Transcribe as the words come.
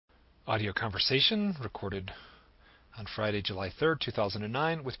audio conversation recorded on Friday, July 3rd,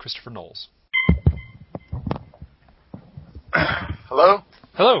 2009 with Christopher Knowles. Hello?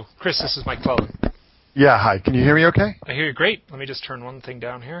 Hello, Chris, this is Mike Clellan. Yeah, hi. Can you hear me okay? I hear you great. Let me just turn one thing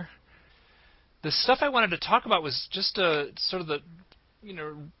down here. The stuff I wanted to talk about was just sort of the,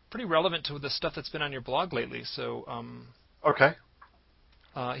 pretty relevant to the stuff that's been on your blog lately. So, Okay.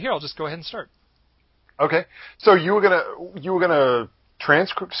 Here, I'll just go ahead and start. Okay. So you were gonna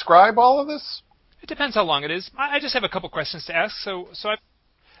transcribe all of this? It depends how long it is. I just have a couple questions to ask.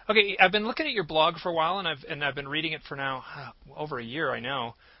 I've been looking at your blog for a while, and I've been reading it for now over a year, I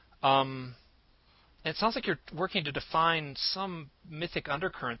know. It sounds like you're working to define some mythic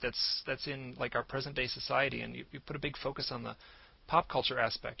undercurrent that's in like our present day society, and you put a big focus on the pop culture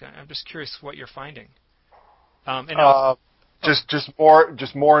aspect. I'm just curious what you're finding. Just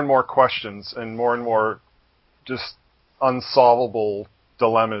more and more questions and more just unsolvable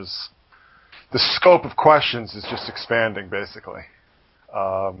dilemmas. The scope of questions is just expanding, basically.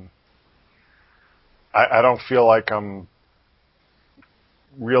 I don't feel like I'm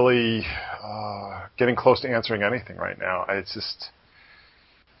really getting close to answering anything right now. It's just...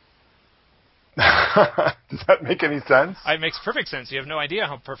 Does that make any sense? It makes perfect sense. You have no idea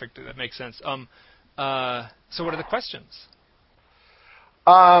how perfect that makes sense. So what are the questions?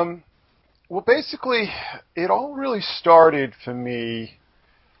 Well, basically, it all really started for me,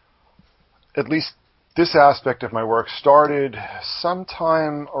 at least this aspect of my work started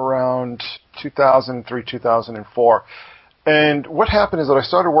sometime around 2003, 2004. And what happened is that I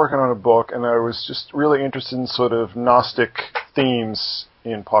started working on a book, and I was just really interested in sort of Gnostic themes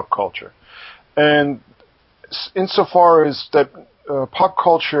in pop culture. And insofar as that pop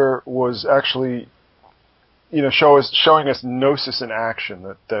culture was actually, showing us gnosis in action,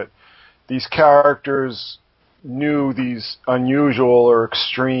 that these characters knew these unusual or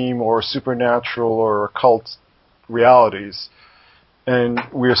extreme or supernatural or occult realities, and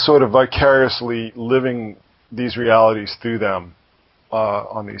we are sort of vicariously living these realities through them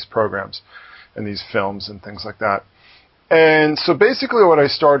on these programs and these films and things like that. And so basically what I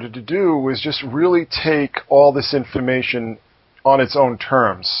started to do was just really take all this information on its own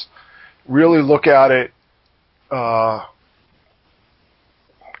terms, really look at it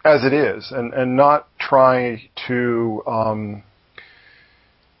as it is, and not try to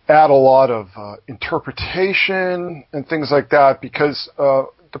add a lot of interpretation and things like that, because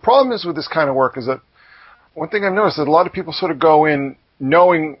the problem is with this kind of work is that one thing I've noticed is that a lot of people sort of go in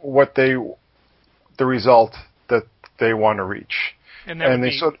knowing what the result that they want to reach. And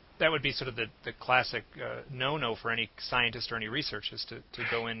that would be sort of the classic no-no for any scientist or any researcher, is to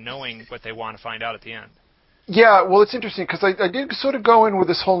go in knowing what they want to find out at the end. Yeah, well, it's interesting because I did sort of go in with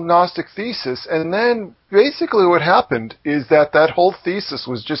this whole Gnostic thesis, and then basically what happened is that whole thesis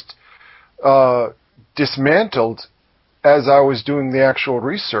was just dismantled as I was doing the actual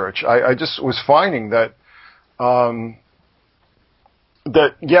research. I just was finding that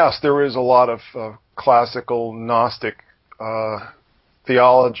yes, there is a lot of classical Gnostic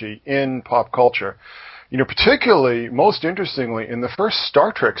theology in pop culture. Particularly, most interestingly, in the first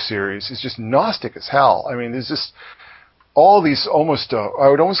Star Trek series, is just Gnostic as hell. I mean, there's just all these almost, I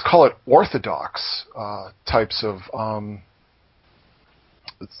would almost call it orthodox types of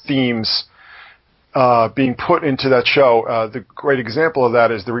themes being put into that show. The great example of that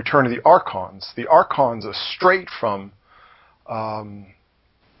is the return of the Archons. The Archons are straight from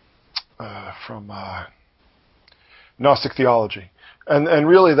Gnostic theology. And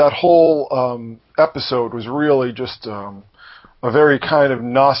really, that whole episode was really just a very kind of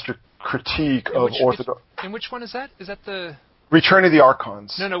Gnostic critique of Orthodox. And which one is that? Is that the Return of the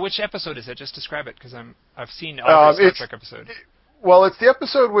Archons? No. Which episode is it? Just describe it, because I've seen all the Star Trek episodes. Well, it's the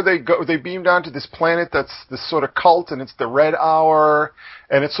episode where they beam down to this planet that's this sort of cult, and it's the Red Hour,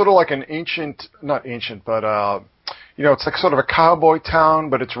 and it's sort of like an not ancient, but it's like sort of a cowboy town,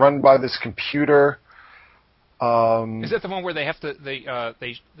 but it's run by this computer. Is that the one where they have to they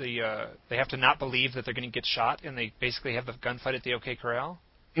have to not believe that they're going to get shot, and they basically have the gunfight at the OK Corral?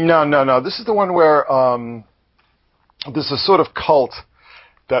 No. This is the one where there's a sort of cult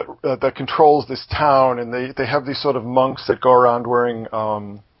that controls this town, and they have these sort of monks that go around wearing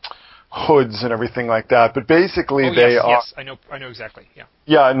hoods and everything like that. But basically, yes, I know exactly. Yeah.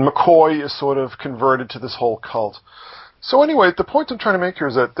 Yeah, and McCoy is sort of converted to this whole cult. So anyway, the point I'm trying to make here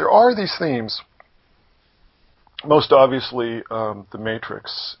is that there are these themes. Most obviously, The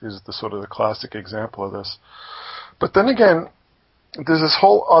Matrix is the sort of the classic example of this. But then again, there's this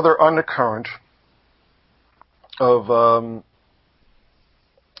whole other undercurrent of,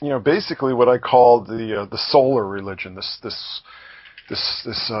 basically what I call the solar religion. This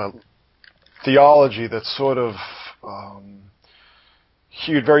theology that sort of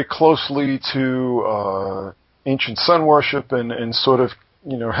hewed very closely to ancient sun worship and sort of,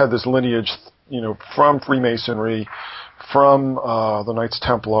 had this lineage, from Freemasonry, from the Knights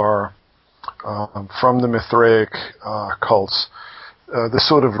Templar, from the Mithraic cults, this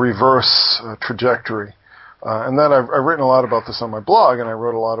sort of reverse trajectory. And then I've written a lot about this on my blog, and I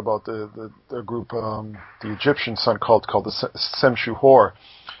wrote a lot about the group, the Egyptian sun cult called the Semshu Hor.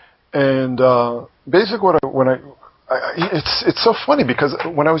 And basically, it's so funny because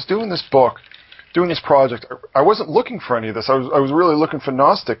when I was doing this project, I wasn't looking for any of this. I was really looking for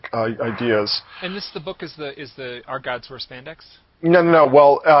Gnostic ideas. And the book is the Our Gods Wear Spandex? No.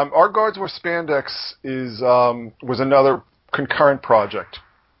 Well, Our Gods Wear Spandex was another concurrent project.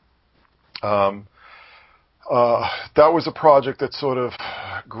 That was a project that sort of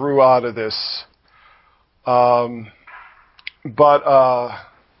grew out of this.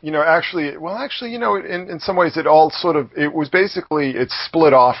 Actually, in some ways it's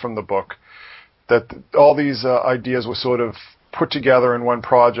split off from the book. That all these ideas were sort of put together in one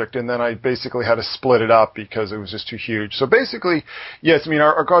project, and then I basically had to split it up because it was just too huge. So basically, yes,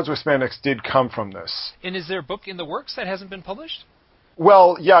 Our Gods Wear Spandex did come from this. And is there a book in the works that hasn't been published?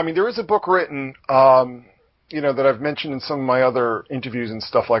 Well, yeah, there is a book written, that I've mentioned in some of my other interviews and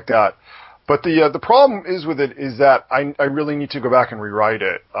stuff like that. But the problem is with it is that I really need to go back and rewrite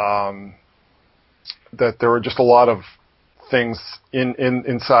it. That there were just a lot of things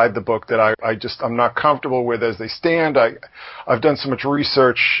inside the book that I'm not comfortable with as they stand. I've done so much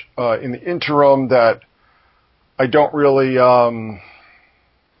research in the interim that I don't really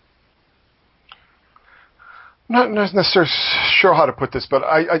not necessarily sure how to put this, but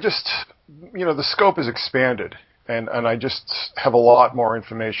I just the scope is expanded. And I just have a lot more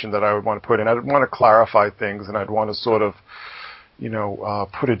information that I would want to put in. I'd want to clarify things, and I'd want to sort of,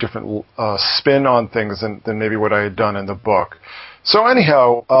 put a different spin on things than maybe what I had done in the book. So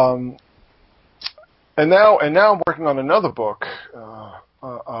anyhow, and now I'm working on another book,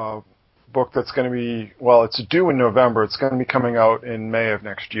 a book that's going to be, it's due in November. It's going to be coming out in May of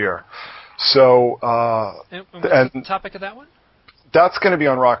next year. So, and what's the topic of that one? That's going to be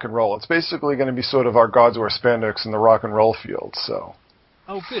on rock and roll. It's basically going to be sort of Our Gods Wear Spandex in the rock and roll field. So.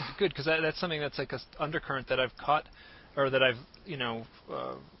 Oh, good, because that's something that's like an undercurrent that I've caught, or that I've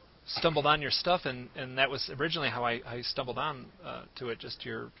stumbled on your stuff, and that was originally how I stumbled on to it, just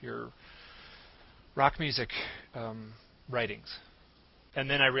your rock music writings, and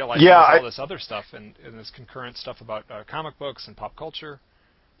then I realized there was all this other stuff and this concurrent stuff about comic books and pop culture.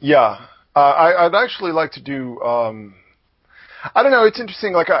 Yeah, I'd actually like to do. I don't know. It's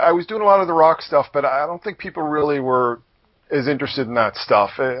interesting. Like I was doing a lot of the rock stuff, but I don't think people really were as interested in that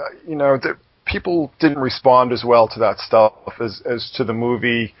stuff. People didn't respond as well to that stuff as to the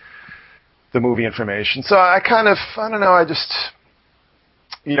movie information. So I don't know. I just,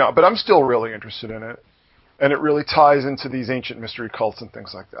 but I'm still really interested in it, and it really ties into these ancient mystery cults and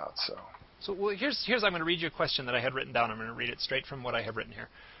things like that. So well, here's I'm going to read you a question that I had written down. I'm going to read it straight from what I have written here.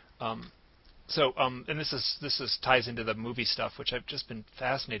 And this ties into the movie stuff, which I've just been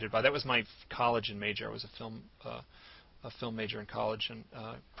fascinated by. That was my college major. I was a film major in college, and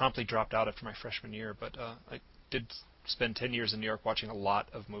promptly dropped out after my freshman year. But I did spend 10 years in New York watching a lot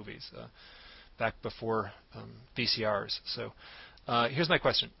of movies back before VCRs. So here's my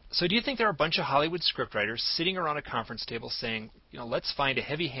question. So do you think there are a bunch of Hollywood scriptwriters sitting around a conference table saying, let's find a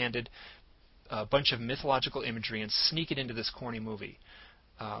heavy-handed bunch of mythological imagery and sneak it into this corny movie?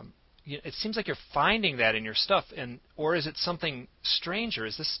 It seems like you're finding that in your stuff, or is it something stranger?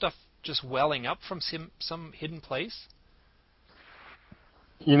 Is this stuff just welling up from some hidden place?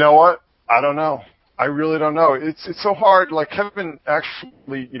 You know what? I don't know. I really don't know. It's so hard. Like, having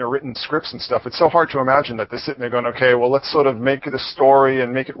actually written scripts and stuff, it's so hard to imagine that they're sitting there going, okay, well, let's sort of make it a story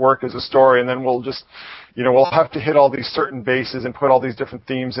and make it work as a story, and then we'll just we'll have to hit all these certain bases and put all these different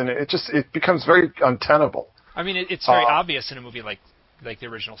themes in it. It becomes very untenable. It's very obvious in a movie like the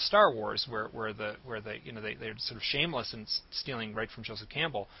original Star Wars, where they're sort of shameless and stealing right from Joseph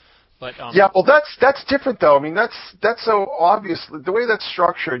Campbell. But yeah, well, that's different though. That's so obvious. The way that's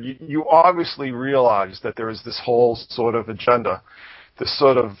structured, you obviously realize that there is this whole sort of agenda, this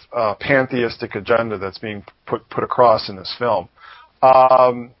sort of pantheistic agenda that's being put across in this film.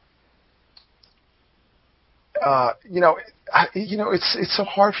 It's so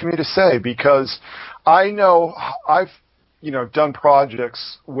hard for me to say, because I know I've done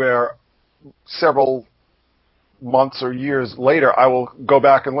projects where several months or years later I will go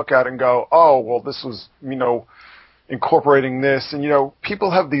back and look at it and go, oh, well, this was, incorporating this. And,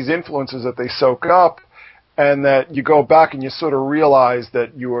 people have these influences that they soak up, and that you go back and you sort of realize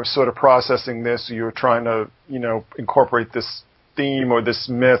that you were sort of processing this, or you were trying to, incorporate this theme or this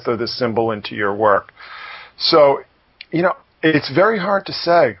myth or this symbol into your work. So, it's very hard to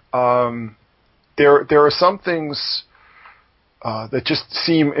say. There are some things that just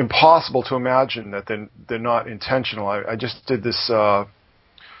seem impossible to imagine that they're not intentional. I just did this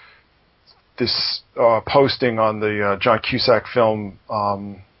posting on the John Cusack film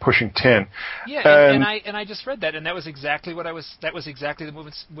Pushing Tin. Yeah, and I just read that, and that was exactly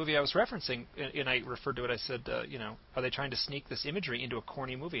the movie I was referencing, and I referred to it. I said, are they trying to sneak this imagery into a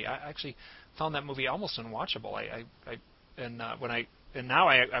corny movie? I actually found that movie almost unwatchable. Now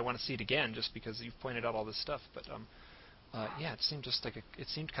I want to see it again just because you've pointed out all this stuff. But it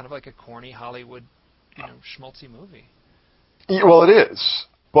seemed kind of like a corny Hollywood, schmaltzy movie. Yeah, well, it is.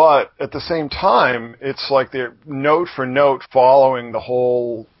 But at the same time, it's like they're note for note following the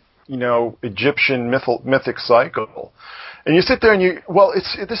whole, Egyptian mythic cycle. And you sit there and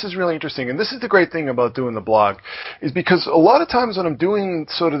this is really interesting. And this is the great thing about doing the blog, is because a lot of times when I'm doing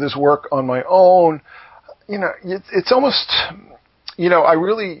sort of this work on my own, it's almost,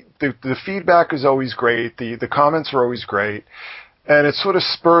 the feedback is always great. The comments are always great. And it sort of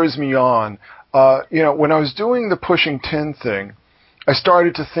spurs me on. When I was doing the Pushing Tin thing, I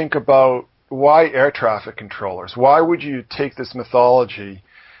started to think about why air traffic controllers? Why would you take this mythology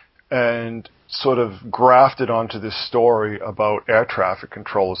and sort of graft it onto this story about air traffic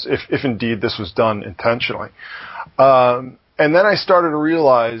controllers, if indeed this was done intentionally? And then I started to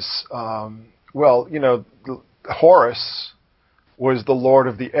realize, Horus was the lord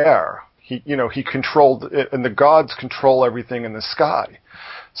of the air. He controlled it, and the gods control everything in the sky.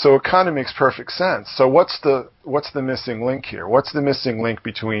 So it kind of makes perfect sense. So what's the missing link here? What's the missing link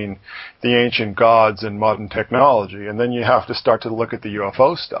between the ancient gods and modern technology? And then you have to start to look at the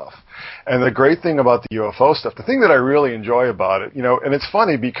UFO stuff. And the great thing about the UFO stuff, the thing that I really enjoy about it, and it's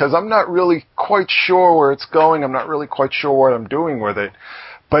funny because I'm not really quite sure where it's going. I'm not really quite sure what I'm doing with it,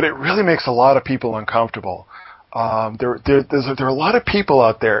 but it really makes a lot of people uncomfortable. There are a lot of people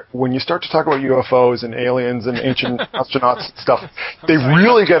out there, when you start to talk about UFOs and aliens and ancient astronauts and stuff, they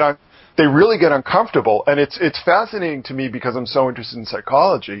really get uncomfortable. And it's fascinating to me because I'm so interested in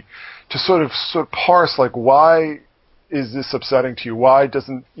psychology to sort of parse, like, why is this upsetting to you? Why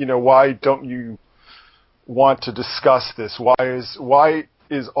don't you want to discuss this? Why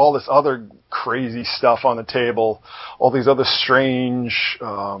is all this other crazy stuff on the table, all these other strange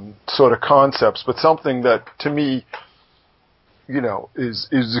sort of concepts, but something that to me,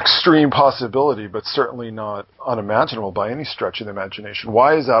 is extreme possibility, but certainly not unimaginable by any stretch of the imagination.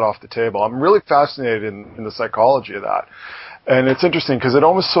 Why is that off the table? I'm really fascinated in the psychology of that. And it's interesting because it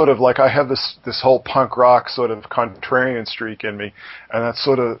almost sort of like I have this whole punk rock sort of contrarian streak in me, and that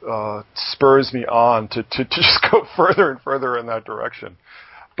sort of spurs me on to just go further and further in that direction.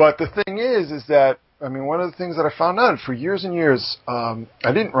 But the thing is that, one of the things that I found out for years and years, I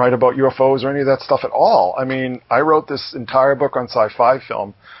didn't write about UFOs or any of that stuff at all. I wrote this entire book on sci-fi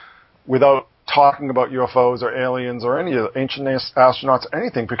film without talking about UFOs or aliens or any of the ancient astronauts or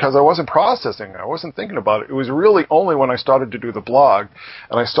anything because I wasn't processing it. I wasn't thinking about it. It was really only when I started to do the blog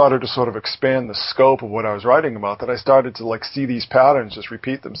and I started to sort of expand the scope of what I was writing about that I started to see these patterns just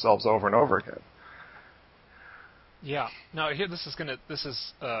repeat themselves over and over again. Yeah. Now here, this is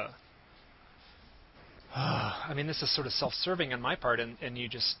sort of self-serving on my part, and you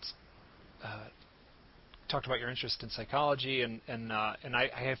just talked about your interest in psychology, and I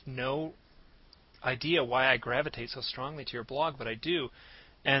have no idea why I gravitate so strongly to your blog, but I do,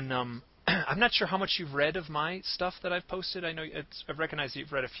 and I'm not sure how much you've read of my stuff that I've posted. I know I've recognized that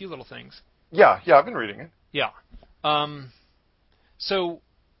you've read a few little things. Yeah, I've been reading it. Yeah. So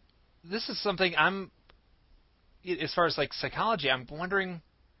this is something as far as like psychology, I'm wondering.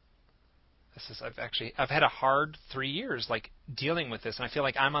 I've had a hard 3 years dealing with this, and I feel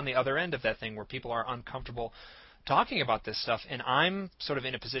like I'm on the other end of that thing where people are uncomfortable talking about this stuff, and I'm sort of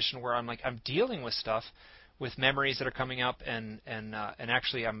in a position where I'm dealing with stuff, with memories that are coming up, and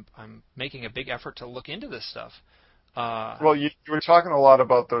actually I'm making a big effort to look into this stuff. Well, you were talking a lot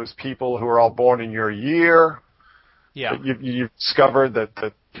about those people who are all born in your year. Yeah. You discovered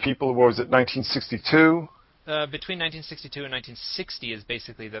that people, what was it, 1962? Between 1962 and 1960 is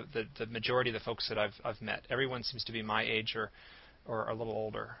basically the majority of the folks that I've met. Everyone seems to be my age or a little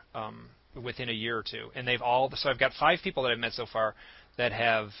older, within a year or two. And so I've got 5 people that I've met so far that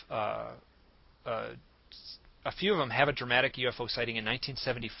have, a few of them have a dramatic UFO sighting in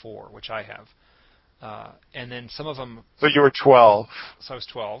 1974, which I have. And then some of them... So you were 12. So I was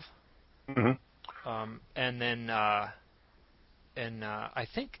 12. Mm-hmm. And then I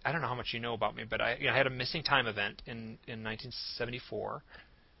think, I don't know how much you know about me, but I had a missing time event in 1974,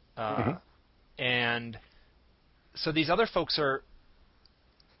 Mm-hmm. and so these other folks are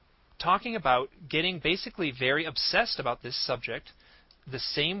talking about getting basically very obsessed about this subject, the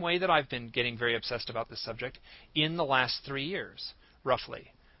same way that I've been getting very obsessed about this subject in the last 3 years,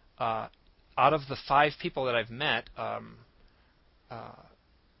 roughly. Out of the 5 people that I've met,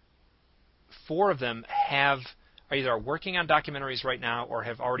 4 of them are either working on documentaries right now or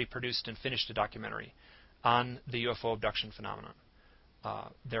have already produced and finished a documentary on the UFO abduction phenomenon.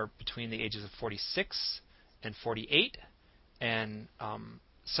 They're between the ages of 46 and 48, and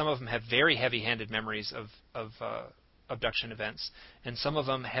some of them have very heavy-handed memories of abduction events, and some of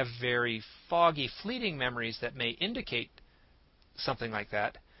them have very foggy, fleeting memories that may indicate something like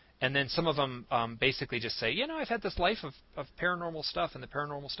that. And then some of them basically just say, I've had this life of paranormal stuff, and the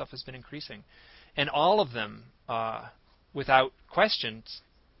paranormal stuff has been increasing. And all of them, without question,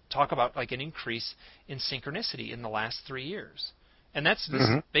 talk about like an increase in synchronicity in the last 3 years. And that's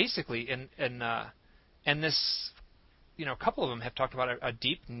Mm-hmm. basically, and this, a couple of them have talked about a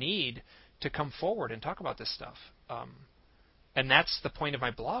deep need to come forward and talk about this stuff. And that's the point of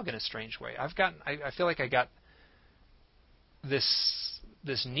my blog in a strange way. I feel like I got this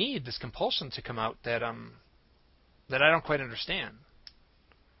need, this compulsion to come out that I don't quite understand.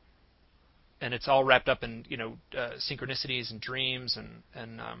 And it's all wrapped up in synchronicities and dreams,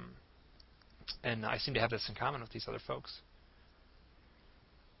 and I seem to have this in common with these other folks.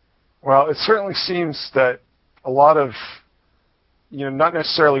 Well, it certainly seems that a lot of, not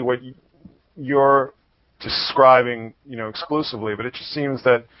necessarily what you're describing, exclusively, but it just seems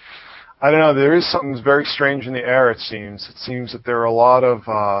that, I don't know, there is something very strange in the air, it seems. It seems that there are a lot of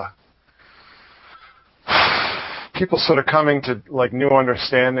people sort of coming to like new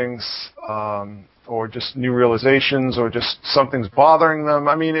understandings, or just new realizations, or just something's bothering them.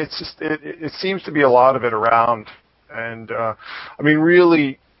 I mean, it's just it seems to be a lot of it around, and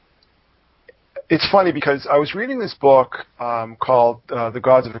really, it's funny because I was reading this book called The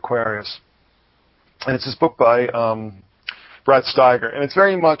Gods of Aquarius, and it's this book by Brad Steiger, and it's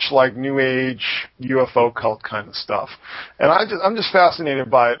very much like New Age UFO cult kind of stuff. And I'm just fascinated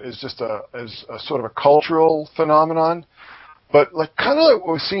by it as a sort of a cultural phenomenon. But like kind of like what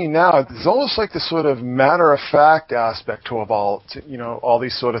we're seeing now, there's almost like this sort of matter-of-fact aspect to all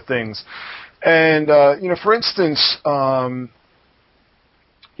these sort of things. And for instance, one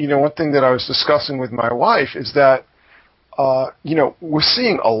thing that I was discussing with my wife is that we're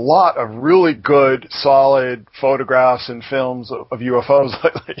seeing a lot of really good, solid photographs and films of UFOs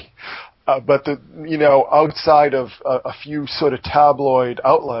lately. But outside of a few sort of tabloid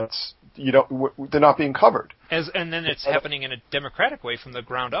outlets, they're not being covered. And then it's happening in a democratic way from the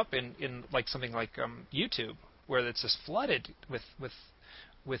ground up in like something like YouTube, where it's just flooded with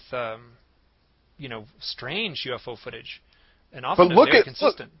strange UFO footage, and often very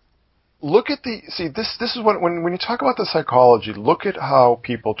consistent. Look at this is when you talk about the psychology, look at how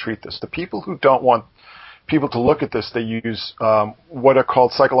people treat this. The people who don't want people to look at this, they use what are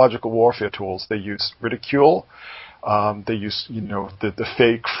called psychological warfare tools. They use ridicule. They use, the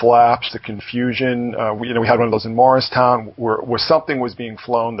fake flaps, the confusion. We had one of those in Morristown where something was being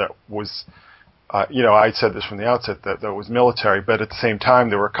flown that was, I said this from the outset that was military, but at the same time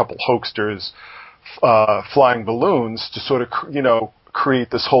there were a couple hoaxsters flying balloons to sort of,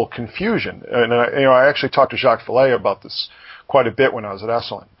 create this whole confusion. And I actually talked to Jacques Vallée about this quite a bit when I was at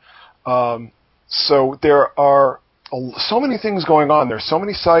Esalen. So there are so many things going on. There's so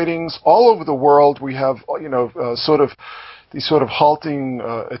many sightings all over the world. We have, these sort of halting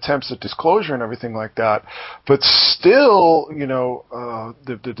attempts at disclosure and everything like that. But still,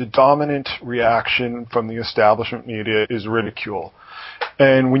 the dominant reaction from the establishment media is ridicule.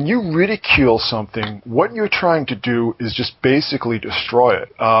 And when you ridicule something, what you're trying to do is just basically destroy it.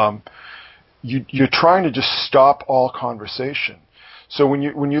 You're trying to just stop all conversation. So when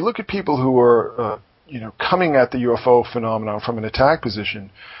you look at people who are coming at the UFO phenomenon from an attack position,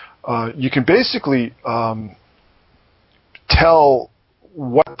 you can basically tell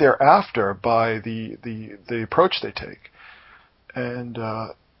what they're after by the approach they take. And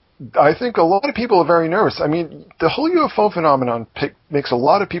I think a lot of people are very nervous. I mean, the whole UFO phenomenon makes a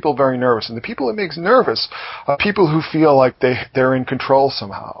lot of people very nervous. And the people it makes nervous are people who feel like they're in control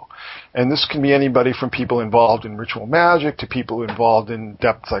somehow. And this can be anybody from people involved in ritual magic to people involved in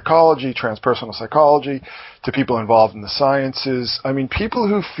depth psychology, transpersonal psychology, to people involved in the sciences. I mean, people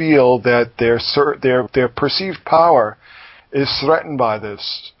who feel that their perceived power is threatened by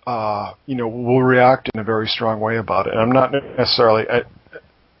this, will react in a very strong way about it. And I'm not necessarily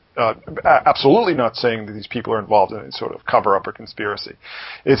absolutely not saying that these people are involved in any sort of cover-up or conspiracy.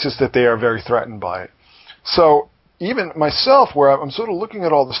 It's just that they are very threatened by it. So even myself, where I'm sort of looking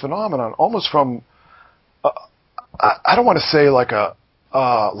at all this phenomenon almost from, I don't want to say like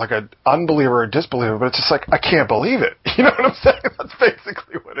an unbeliever or disbeliever, but it's just like, I can't believe it. You know what I'm saying? That's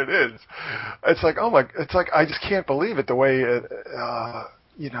basically what it is. It's like, I just can't believe it, the way,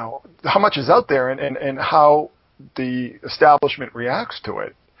 how much is out there and how the establishment reacts to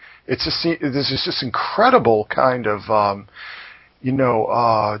it. It's just, there's this incredible kind of,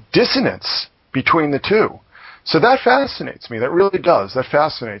 dissonance between the two. So that fascinates me. That really does. That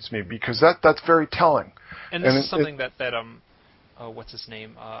fascinates me because that's very telling. And this is something that what's his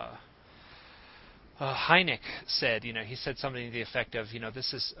name? Hynek said. He said something to the effect of,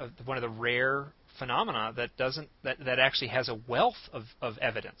 this is one of the rare phenomena that actually has a wealth of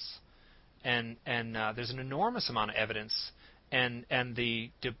evidence, and there's an enormous amount of evidence, and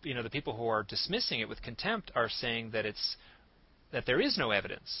the people who are dismissing it with contempt are saying that there is no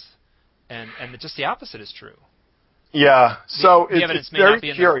evidence, and that just the opposite is true. Yeah. So the evidence it's may very not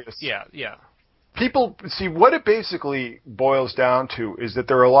be curious. Yeah. People see what it basically boils down to is that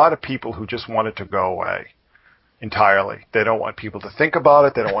there are a lot of people who just want it to go away entirely. They don't want people to think about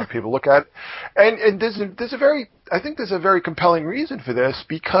it. They don't want people to look at it. And there's a very compelling reason for this,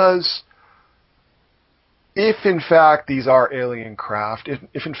 because if in fact these are alien craft,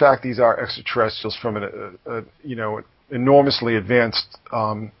 if in fact these are extraterrestrials from an enormously advanced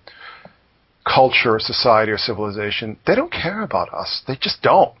culture, society, or civilization, they don't care about us. They just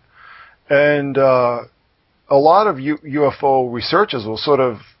don't. And a lot of UFO researchers will sort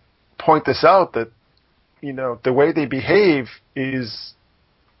of point this out, that the way they behave is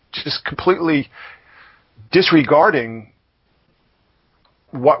just completely disregarding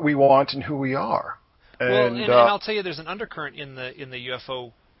what we want and who we are. And I'll tell you, there's an undercurrent in the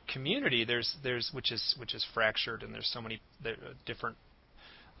UFO community. There's which is fractured, and there's so many different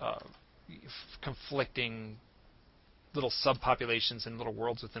conflicting little subpopulations and little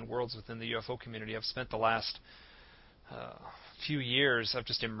worlds within the UFO community. I've spent the last few years, I've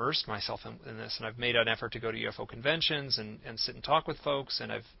just immersed myself in this, and I've made an effort to go to UFO conventions and sit and talk with folks,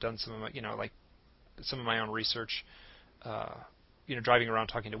 and I've done some of my, some of my own research, driving around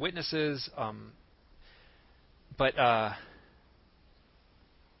talking to witnesses, but I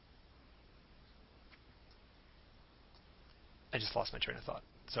just lost my train of thought.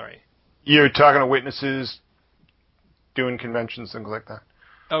 Sorry. You're talking to witnesses, doing conventions, things like that.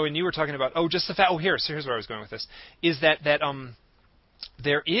 Oh, and you were talking about just the fact. Oh, here's where I was going with this. Is that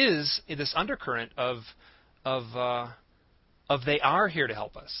there is this undercurrent of they are here to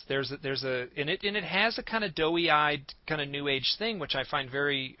help us. There's and it has a kind of doughy-eyed kind of New Age thing, which I find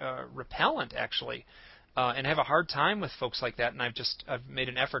very repellent, actually, and have a hard time with folks like that. And I've made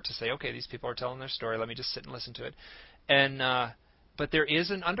an effort to say, okay, these people are telling their story. Let me just sit and listen to it. And but there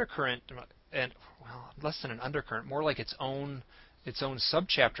is an undercurrent, and less than an undercurrent, more like its own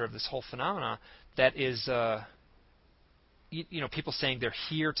subchapter of this whole phenomena, that is people saying they're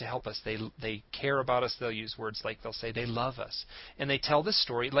here to help us. They care about us. They'll use words like, they'll say they love us, and they tell this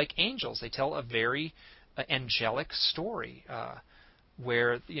story like angels. They tell a very angelic story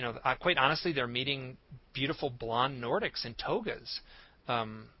where quite honestly, they're meeting beautiful blonde Nordics in togas,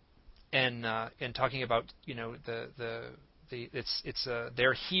 and talking about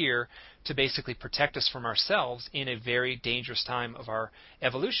they're here to basically protect us from ourselves in a very dangerous time of our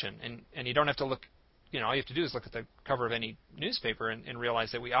evolution. And you don't have to look, all you have to do is look at the cover of any newspaper and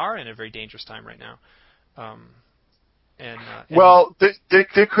realize that we are in a very dangerous time right now. Well,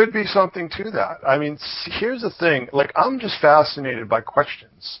 there could be something to that. I mean, here's the thing. Like, I'm just fascinated by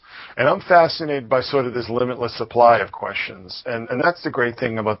questions. And I'm fascinated by sort of this limitless supply of questions. And that's the great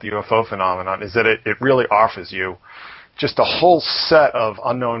thing about the UFO phenomenon, is that it really offers you just a whole set of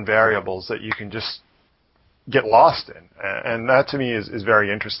unknown variables that you can just get lost in. And that, to me, is very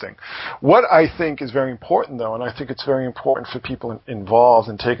interesting. What I think is very important, though, and I think it's very important for people involved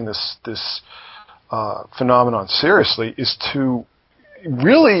in taking this phenomenon seriously, is to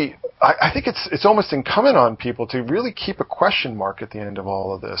really, I think it's almost incumbent on people to really keep a question mark at the end of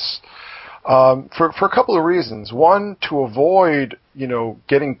all of this, for a couple of reasons. One, to avoid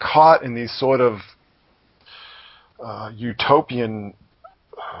getting caught in these sort of utopian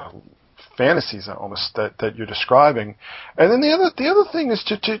fantasies almost that you're describing, and then the other thing is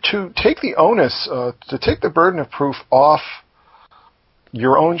to take the onus, to take the burden of proof off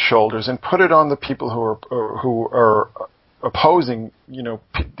your own shoulders and put it on the people who are opposing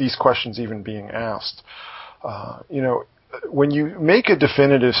these questions even being asked. When you make a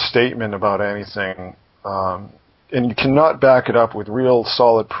definitive statement about anything, and you cannot back it up with real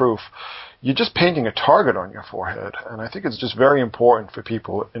solid proof, you're just painting a target on your forehead. And I think it's just very important for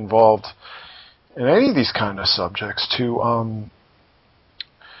people involved in any of these kind of subjects to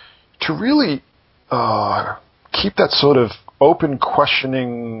really keep that sort of open,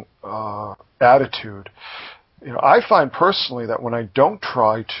 questioning attitude. I find personally that when I don't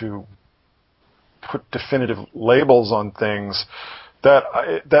try to put definitive labels on things, that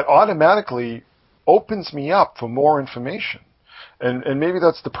automatically opens me up for more information. And maybe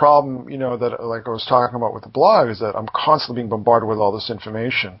that's the problem, that like I was talking about with the blog, is that I'm constantly being bombarded with all this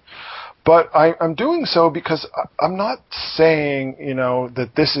information. But I'm doing so because I'm not saying,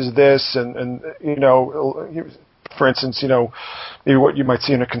 that this is this and for instance, maybe what you might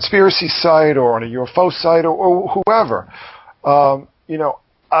see in a conspiracy site or on a UFO site or whoever.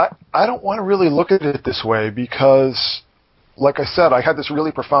 I don't want to really look at it this way because, like I said, I had this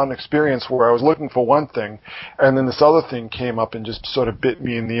really profound experience where I was looking for one thing, and then this other thing came up and just sort of bit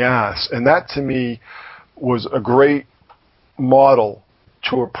me in the ass. And that, to me, was a great model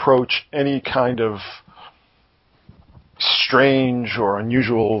to approach any kind of strange or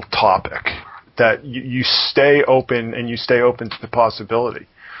unusual topic, that you stay open and you stay open to the possibility.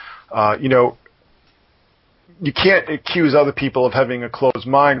 You can't accuse other people of having a closed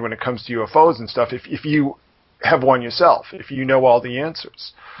mind when it comes to UFOs and stuff if you have one yourself, if you know all the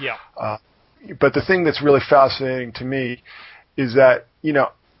answers. Yeah. But the thing that's really fascinating to me is that,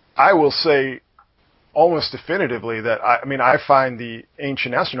 I will say almost definitively that, I find the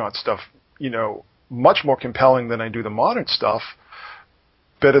ancient astronaut stuff, much more compelling than I do the modern stuff.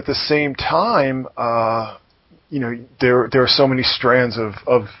 But at the same time, there are so many strands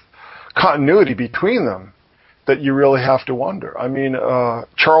of continuity between them that you really have to wonder.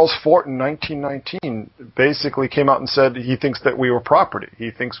 Charles Fort in 1919 basically came out and said he thinks that we were property. He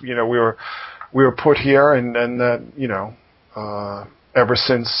thinks, we were put here and that, ever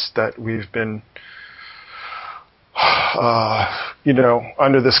since that we've been,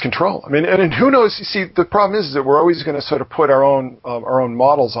 under this control. And who knows? You see, the problem is that we're always going to sort of put our own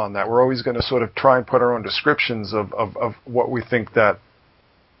models on that. We're always going to sort of try and put our own descriptions of what we think that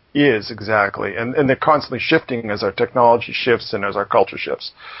is exactly. And they're constantly shifting as our technology shifts and as our culture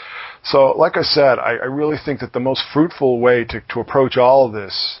shifts. So, like I said, I really think that the most fruitful way to approach all of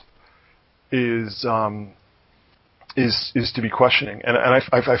this is to be questioning. And I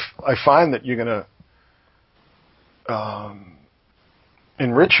find that you're going to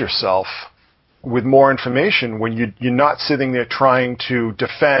enrich yourself with more information when you're not sitting there trying to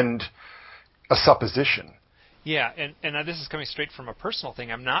defend a supposition. Yeah, and this is coming straight from a personal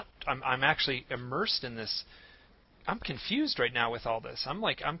thing. I'm actually immersed in this. I'm confused right now with all this.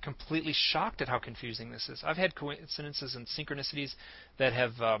 I'm completely shocked at how confusing this is. I've had coincidences and synchronicities that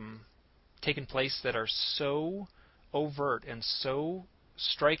have taken place that are so overt and so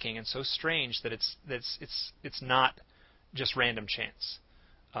striking and so strange that it's not just random chance.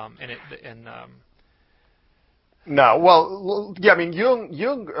 No, well, yeah,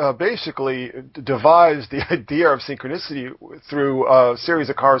 Jung basically devised the idea of synchronicity through a series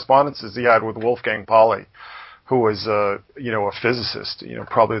of correspondences he had with Wolfgang Pauli, who was a physicist,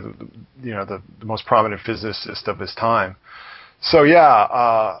 probably the most prominent physicist of his time. So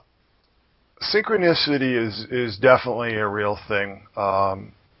yeah, synchronicity is definitely a real thing,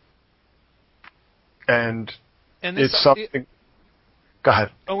 and it's something. Go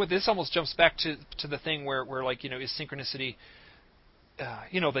ahead. Oh, this almost jumps back to the thing where is synchronicity,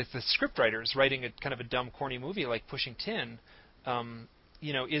 like the script writers writing a kind of a dumb, corny movie like Pushing Tin,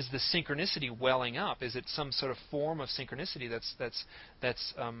 is the synchronicity welling up? Is it some sort of form of synchronicity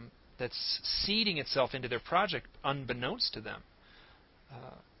that's seeding itself into their project unbeknownst to them?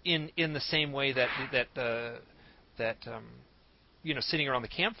 In the same way that sitting around the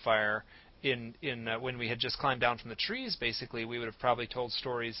campfire when we had just climbed down from the trees, basically, we would have probably told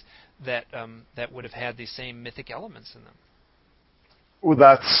stories that would have had these same mythic elements in them. Well,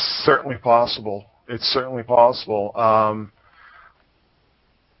 that's certainly possible. It's certainly possible.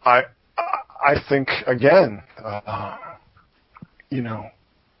 I think again,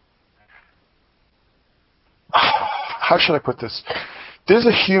 how should I put this? There's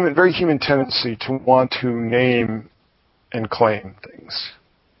a very human tendency to want to name and claim things,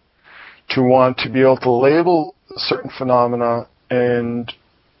 to want to be able to label certain phenomena and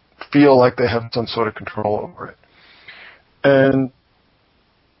feel like they have some sort of control over it. And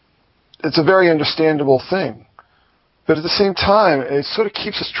it's a very understandable thing. But at the same time, it sort of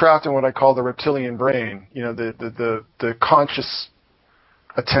keeps us trapped in what I call the reptilian brain, the conscious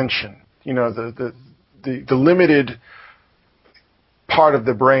attention, the limited part of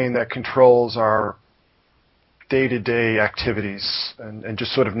the brain that controls our day-to-day activities and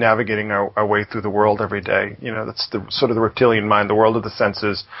just sort of navigating our way through the world every day. That's the sort of the reptilian mind, the world of the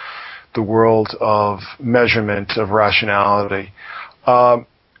senses, the world of measurement, of rationality. And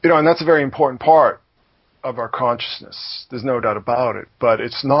that's a very important part of our consciousness. There's no doubt about it, but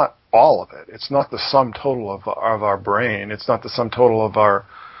it's not all of it. It's not the sum total of our brain. It's not the sum total of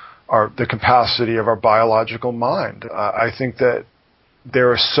the capacity of our biological mind. I think that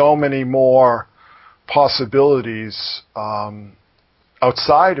there are so many more possibilities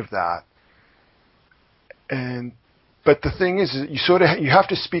outside of that, but the thing is, you have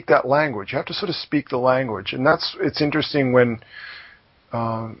to speak that language. You have to sort of speak the language, and it's interesting when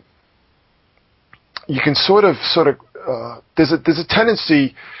you can sort of there's a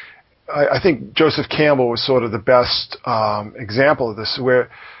tendency. I think Joseph Campbell was sort of the best example of this, where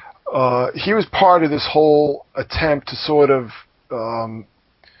he was part of this whole attempt to sort of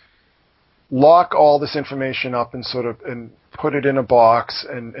lock all this information up and put it in a box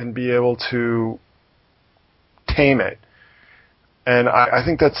and be able to tame it. And I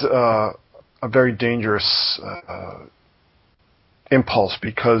think that's a very dangerous impulse,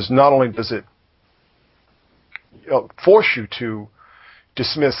 because not only does it force you to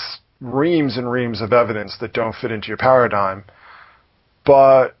dismiss reams and reams of evidence that don't fit into your paradigm,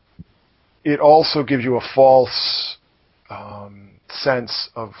 but it also gives you a false sense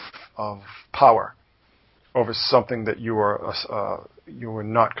of power over something that you are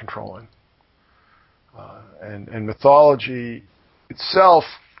not controlling. And mythology itself,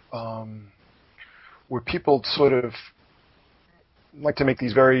 where people sort of like to make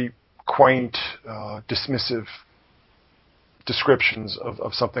these very quaint, dismissive descriptions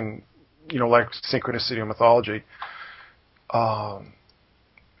of something, like synchronicity or mythology,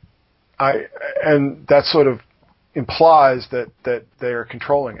 and that sort of implies that they are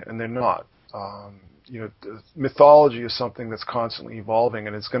controlling it, and they're not. Mythology is something that's constantly evolving,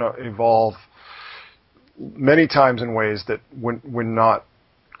 and it's going to evolve many times in ways that we're not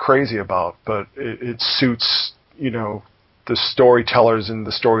crazy about, but it suits, the storytellers and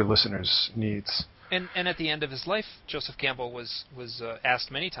the story listeners' needs. And at the end of his life, Joseph Campbell was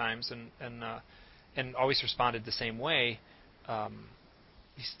asked many times and always responded the same way.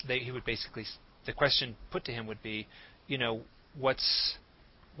 He would basically, the question put to him would be, what's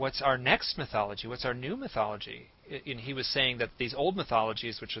our next mythology? What's our new mythology? And he was saying that these old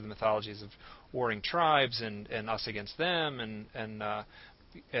mythologies, which are the mythologies of warring tribes and us against them and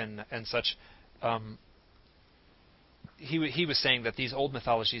such, he was saying that these old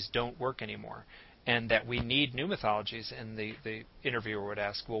mythologies don't work anymore, and that we need new mythologies. And the interviewer would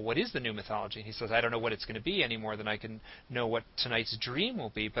ask, well, what is the new mythology? And he says, I don't know what it's going to be any more than I can know what tonight's dream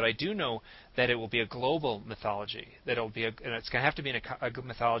will be, but I do know that it will be a global mythology, that and it's going to have to be a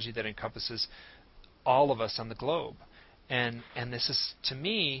mythology that encompasses all of us on the globe. And this is, to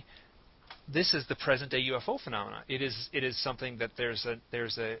me, this is the present day UFO phenomena. It is something that there's a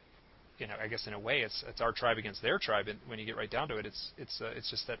I guess in a way it's our tribe against their tribe, and when you get right down to it, it's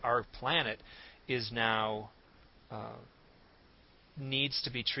just that our planet is now needs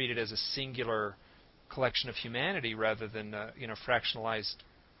to be treated as a singular collection of humanity rather than fractionalized,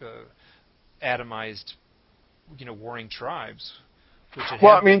 atomized, warring tribes.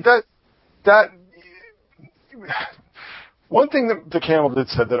 That one thing that Campbell did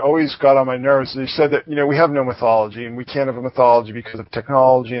said that always got on my nerves is he said that we have no mythology, and we can't have a mythology because of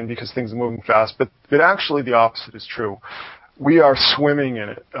technology and because things are moving fast. But actually, the opposite is true. We are swimming in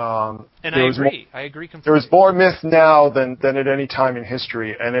it. And I agree. I agree completely. There is more myth now than at any time in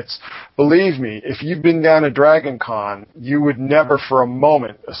history. And believe me, if you've been down at Dragon Con, you would never for a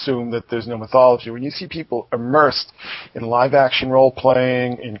moment assume that there's no mythology. When you see people immersed in live action role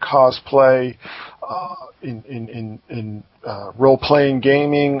playing, in cosplay, in role playing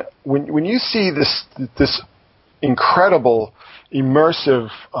gaming, when you see this incredible immersive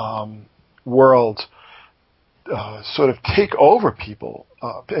world sort of take over people,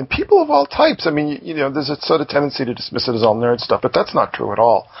 and people of all types. I mean, there's a sort of tendency to dismiss it as all nerd stuff, but that's not true at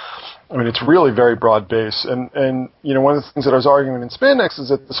all. I mean, it's really very broad base. And one of the things that I was arguing in Spandex is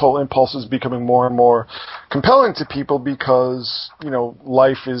that this whole impulse is becoming more and more compelling to people because,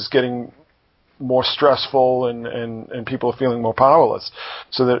 life is getting more stressful and people are feeling more powerless.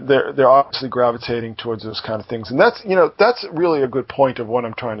 So that they're obviously gravitating towards those kind of things. And that's really a good point of what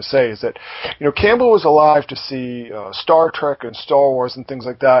I'm trying to say is that, Campbell was alive to see Star Trek and Star Wars and things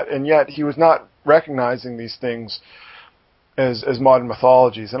like that, and yet he was not recognizing these things as modern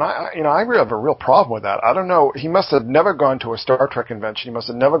mythologies. And I really have a real problem with that. I don't know. He must have never gone to a Star Trek convention. He must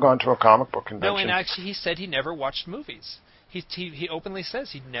have never gone to a comic book convention. No, and actually he said he never watched movies. he openly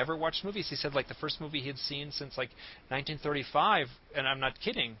says he'd never watched movies. He said like the first movie he'd seen since like 1935, and I'm not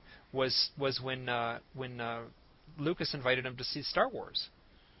kidding, was when Lucas invited him to see Star Wars.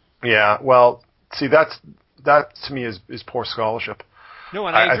 Yeah, well, see, that to me is poor scholarship. No,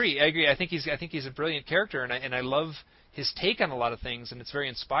 and I agree. I agree. I think he's a brilliant character, and I love his take on a lot of things, and it's very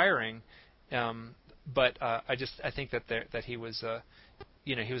inspiring. But I think that he was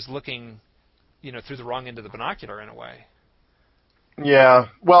he was looking through the wrong end of the binocular in a way. Yeah,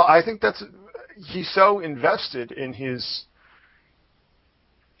 well, I think he's so invested in his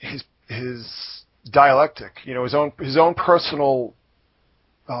dialectic, his own personal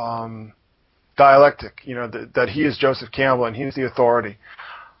dialectic, that he is Joseph Campbell and he's the authority.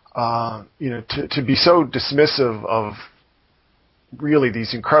 To be so dismissive of really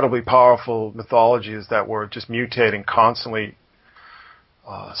these incredibly powerful mythologies that were just mutating constantly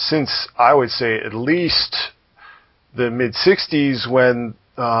since, I would say, at least the mid-'60s when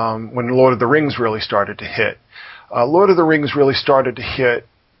Lord of the Rings really started to hit. Lord of the Rings really started to hit,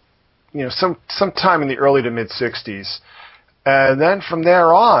 sometime in the early to mid-'60s. And then from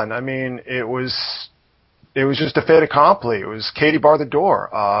there on, I mean, it was just a fait accompli. It was Katie bar the door.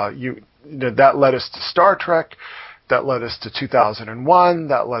 That led us to Star Trek. That led us to 2001.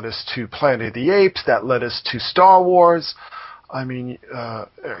 That led us to Planet of the Apes. That led us to Star Wars. I mean,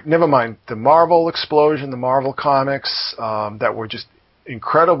 never mind the Marvel explosion, the Marvel comics that were just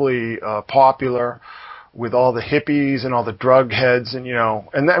incredibly popular with all the hippies and all the drug heads, and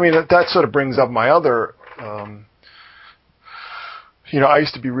I mean that sort of brings up my other. I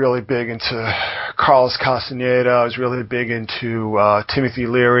used to be really big into Carlos Castaneda. I was really big into Timothy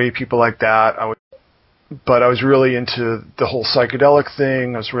Leary, people like that. But I was really into the whole psychedelic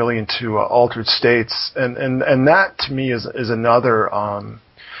thing. I was really into altered states, and that to me is another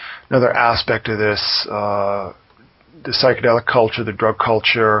aspect of this, the psychedelic culture, the drug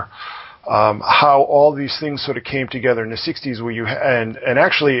culture, how all these things sort of came together in the '60s. Where and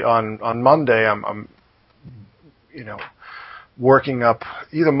actually on Monday I'm working up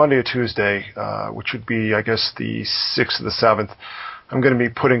either Monday or Tuesday, which would be, I guess, the 6th or the 7th. I'm going to be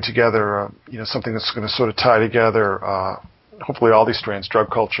putting together, something that's going to sort of tie together, hopefully all these strands, drug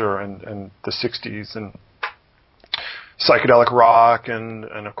culture and the '60s and psychedelic rock and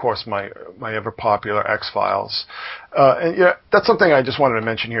of course my ever popular X-Files. And that's something I just wanted to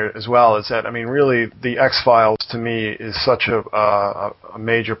mention here as well, is that, I mean, really the X-Files to me is such a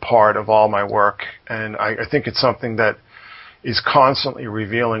major part of all my work, and I think it's something that is constantly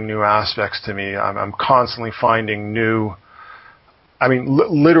revealing new aspects to me. I'm constantly finding new, I mean,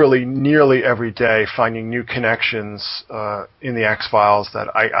 literally nearly every day finding new connections in the X-Files that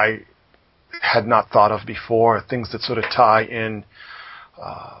I had not thought of before, things that sort of tie in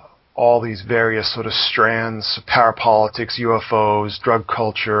all these various sort of strands, parapolitics, UFOs, drug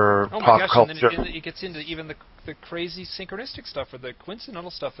culture, pop culture. And then it gets into even the crazy synchronistic stuff or the coincidental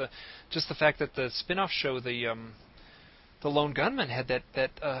stuff. Just the fact that the spin-off show, the Lone Gunman, had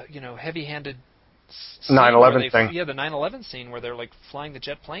that heavy-handed 9/11 thing. Yeah, the 9/11 scene where they're like flying the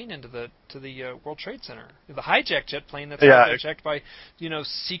jet plane to the World Trade Center, the hijacked jet plane that's hijacked by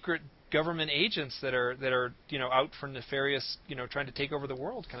secret government agents that are out for nefarious trying to take over the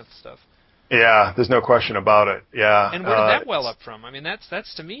world kind of stuff. Yeah, there's no question about it. Yeah. And where did that well up from? I mean,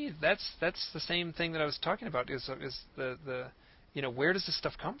 that's to me that's the same thing that I was talking about. Is the where does this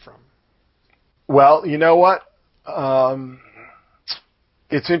stuff come from? Well, you know what?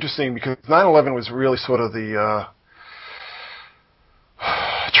 It's interesting because 9/11 was really sort of the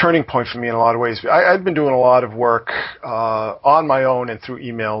turning point for me in a lot of ways. I'd been doing a lot of work on my own and through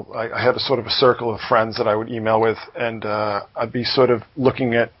email. I had a sort of a circle of friends that I would email with, and I'd be sort of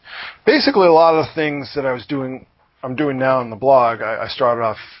looking at basically a lot of the things that I'm doing now on the blog. I started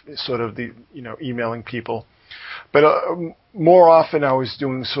off sort of emailing people. But more often I was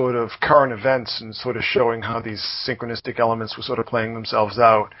doing sort of current events and sort of showing how these synchronistic elements were sort of playing themselves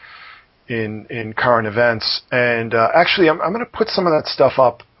out in current events. And actually, I'm going to put some of that stuff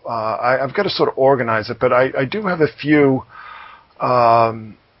up. I've got to sort of organize it, but I do have a few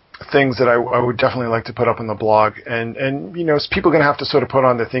things that I would definitely like to put up on the blog. And people are going to have to sort of put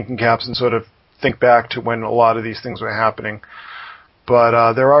on their thinking caps and sort of think back to when a lot of these things were happening.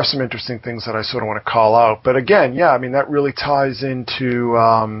 But there are some interesting things that I sort of want to call out. But again, yeah, I mean, that really ties into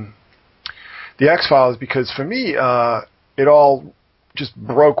the X-Files because for me, it all just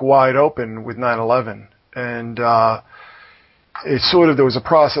broke wide open with 9/11. And it's sort of, there was a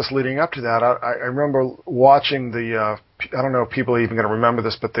process leading up to that. I remember watching I don't know if people are even going to remember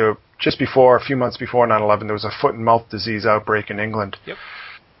this, but a few months before 9/11, there was a foot and mouth disease outbreak in England. Yep.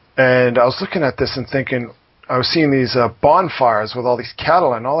 And I was looking at this and thinking, I was seeing these bonfires with all these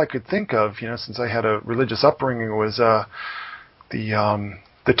cattle, and all I could think of, since I had a religious upbringing, was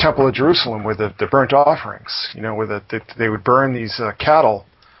the Temple of Jerusalem with the burnt offerings. Where they would burn these cattle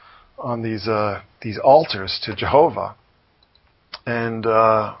on these altars to Jehovah, and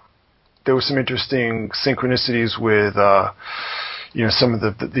there were some interesting synchronicities with some of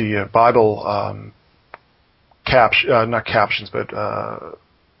the Bible not captions, but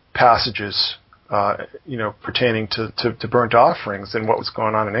passages pertaining to burnt offerings and what was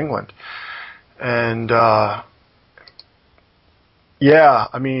going on in England. And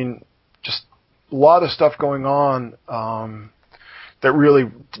just a lot of stuff going on that really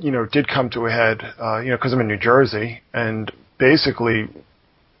did come to a head because I'm in New Jersey, and basically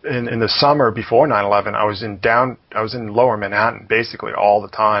in the summer before 9/11, I was in Lower Manhattan basically all the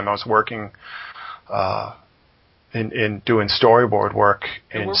time. I was working in doing storyboard work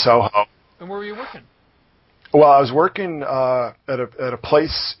in Soho. And where were you working? Well, I was working at a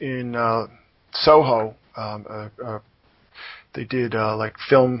place in Soho. They did like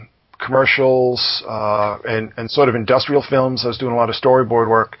film commercials and sort of industrial films. I was doing a lot of storyboard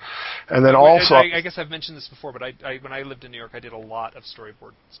work, and then also I guess I've mentioned this before, but when I lived in New York, I did a lot of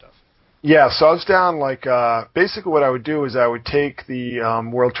storyboard stuff. Yeah, so I was down basically what I would do is I would take the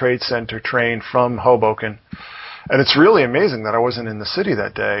World Trade Center train from Hoboken, and it's really amazing that I wasn't in the city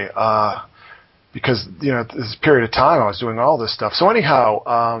that day because this period of time I was doing all this stuff. So anyhow,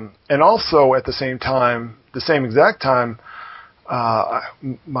 and also at the same exact time.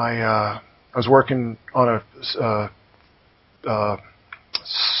 I was working on a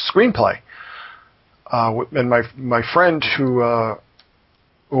screenplay, and my friend who I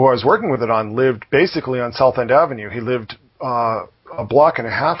was working with it on lived basically on South End Avenue. He lived a block and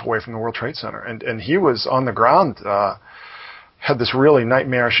a half away from the World Trade Center, and he was on the ground, had this really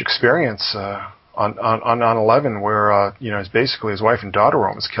nightmarish experience on 9/11 where basically his wife and daughter were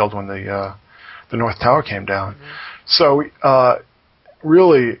almost killed when the North Tower came down. Mm-hmm. So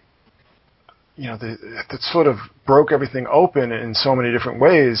really, that sort of broke everything open in so many different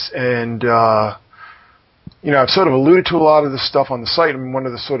ways. And, I've sort of alluded to a lot of this stuff on the site. I mean, one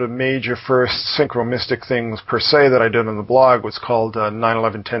of the sort of major first synchromistic things per se that I did on the blog was called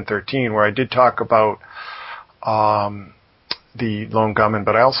 9/11-1013, where I did talk about the lone gunman,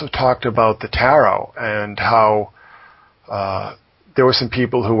 but I also talked about the tarot and how there were some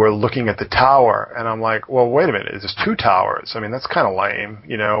people who were looking at the tower, and I'm like, well, wait a minute, there's two towers. I mean, that's kind of lame,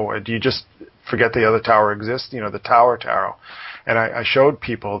 Do you just forget the other tower exists? The tower tarot. And I showed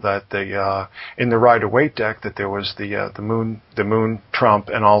people that in the Rider-Waite deck that there was the moon trump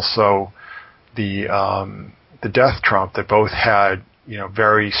and also the death trump that both had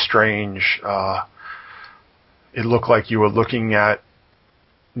very strange. It looked like you were looking at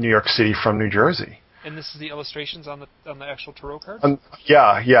New York City from New Jersey. And this is the illustrations on the actual tarot cards?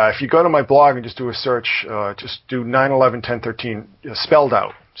 Yeah. If you go to my blog and just do a search, just do 9/11-1013 spelled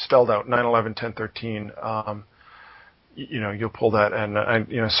out 9/11-1013. You'll pull that, and I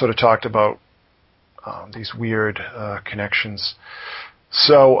sort of talked about these weird connections.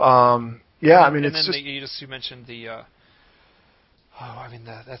 So yeah, I mean, and it's then just you mentioned the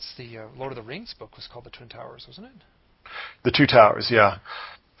that's the Lord of the Rings book was called The Twin Towers, wasn't it? The Two Towers, yeah.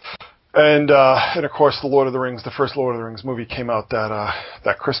 And of course, the first Lord of the Rings movie came out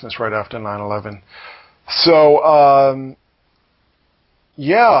that Christmas right after 9/11. So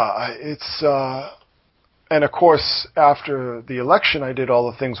yeah, it's and of course after the election, I did all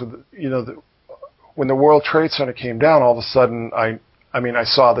the things with when the World Trade Center came down. All of a sudden, I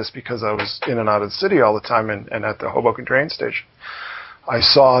saw this because I was in and out of the city all the time and at the Hoboken train station. I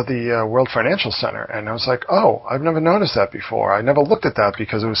saw the World Financial Center, and I was like, oh, I've never noticed that before. I never looked at that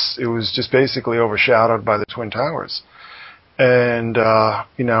because it was just basically overshadowed by the Twin Towers. And,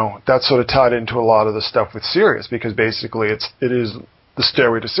 that sort of tied into a lot of the stuff with Sirius, because basically it is the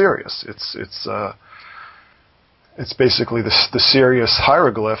stairway to Sirius. It's basically the Sirius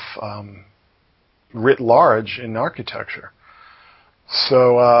hieroglyph writ large in architecture.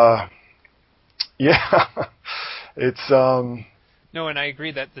 So, yeah, it's... No, and I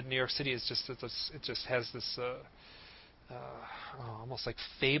agree that the New York City is just it just has this almost like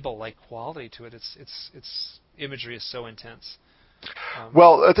fable-like quality to it. Its imagery is so intense.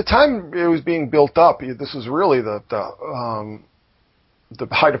 Well, at the time it was being built up, this was really the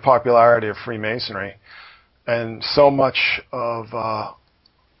height of popularity of Freemasonry, and so much of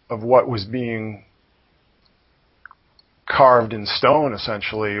what was being carved in stone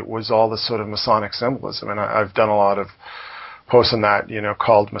essentially was all this sort of Masonic symbolism, and I've done a lot of post on that,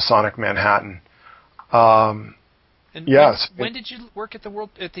 called Masonic Manhattan. And yes. When did you work at the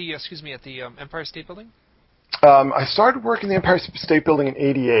Empire State Building? I started working in the Empire State Building in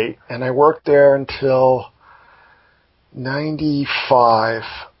 '88, and I worked there until '95.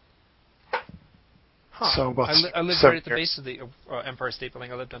 Huh. So about I lived right at the base of the Empire State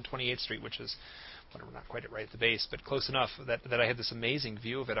Building. I lived on 28th Street, which is, well, not quite right at the base, but close enough that I had this amazing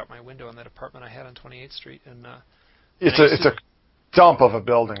view of it out my window in that apartment I had on 28th Street. And it's a dump of a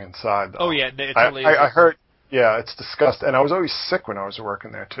building inside, though. Oh yeah, it totally is. I heard. Yeah, it's disgusting, and I was always sick when I was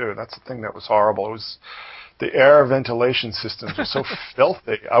working there too. That's the thing that was horrible. It was the air ventilation systems were so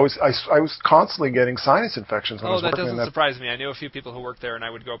filthy. I was constantly getting sinus infections when I was working. Oh, that doesn't surprise me. I knew a few people who worked there, and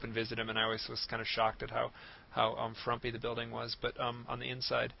I would go up and visit them, and I always was kind of shocked at how frumpy the building was, but on the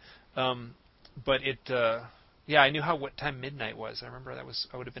inside. But it, yeah, I knew what time midnight was. I remember I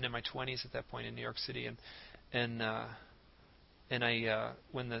would have been in my 20s at that point in New York City, and I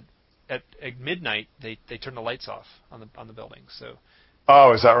at midnight they turned the lights off on the building. So.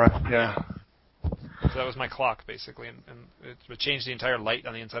 Oh, is that right? Yeah. So that was my clock, basically, and it changed the entire light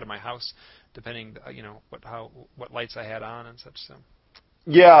on the inside of my house, depending, what lights I had on and such. So.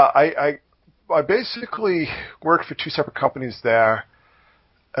 Yeah, I basically worked for two separate companies there,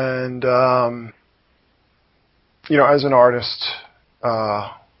 and as an artist,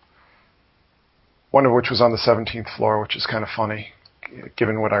 one of which was on the 17th floor, which is kind of funny,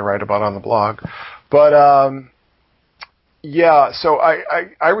 given what I write about on the blog, but. Yeah, so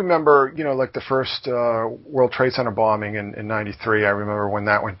I remember, like the first World Trade Center bombing in '93. I remember when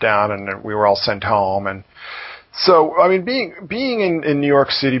that went down and we were all sent home. And so, I mean, being in New York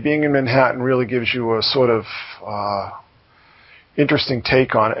City, being in Manhattan really gives you a sort of interesting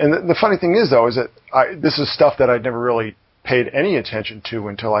take on it. And the funny thing is, though, is that this is stuff that I'd never really paid any attention to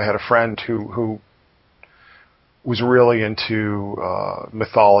until I had a friend who was really into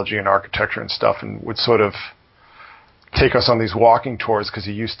mythology and architecture and stuff and would sort of take us on these walking tours because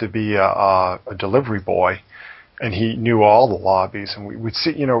he used to be a delivery boy, and he knew all the lobbies. And we would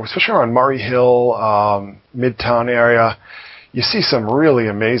see, especially around Murray Hill, Midtown area, you see some really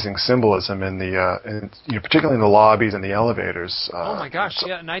amazing symbolism in particularly in the lobbies and the elevators. Oh my gosh,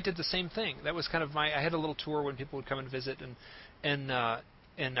 yeah, and I did the same thing. That was kind of I had a little tour when people would come and visit, and I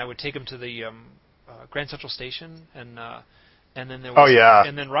would take them to the Grand Central Station and then there was,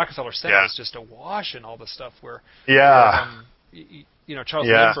 and then Rockefeller Center was just awash in all the stuff where Charles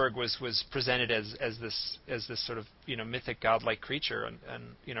Lindbergh was presented as this sort of mythic godlike creature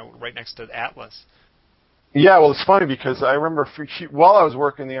and right next to Atlas. Yeah, well, it's funny because I remember while I was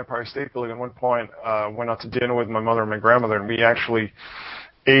working in the Empire State Building, at one point went out to dinner with my mother and my grandmother, and we actually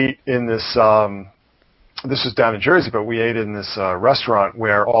ate in this. This was down in Jersey, but we ate in this restaurant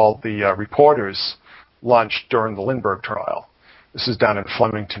where all the reporters lunched during the Lindbergh trial. This is down in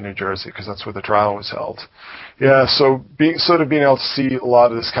Flemington, New Jersey, because that's where the trial was held. Yeah, so being able to see a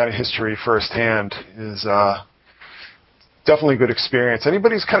lot of this kind of history firsthand is definitely a good experience.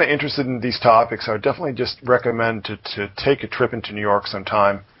 Anybody who's kind of interested in these topics, I would definitely just recommend to take a trip into New York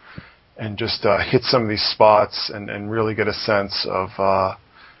sometime and just hit some of these spots and really get a sense of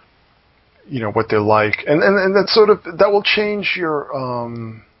what they're like, and that will change your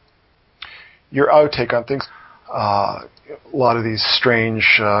outtake on things. A lot of these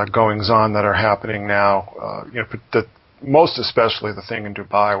strange goings on that are happening now, most especially the thing in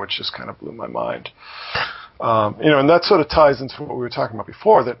Dubai, which just kind of blew my mind. And that sort of ties into what we were talking about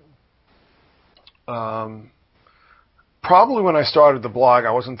before, that probably when I started the blog,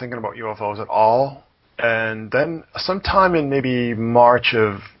 I wasn't thinking about UFOs at all. And then sometime in maybe March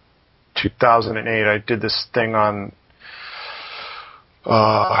of 2008, I did this thing on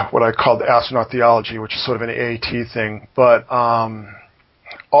what I called astronaut theology, which is sort of an AAT thing. But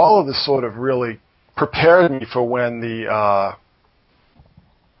all of this sort of really prepared me for when the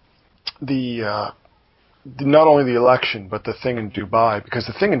not only the election, but the thing in Dubai, because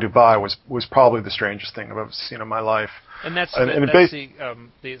the thing in Dubai was probably the strangest thing I've ever seen in my life. And that's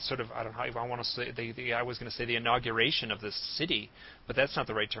the sort of, I don't know how I want to say, I was going to say the inauguration of this city, but that's not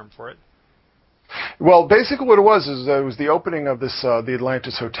the right term for it. Well, basically what it was is it was the opening of this the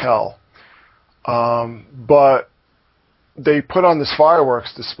Atlantis Hotel, but they put on this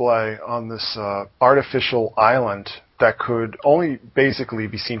fireworks display on this artificial island that could only basically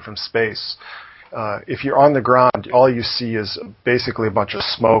be seen from space. If you're on the ground, all you see is basically a bunch of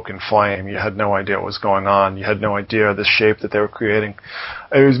smoke and flame. You had no idea what was going on. You had no idea the shape that they were creating.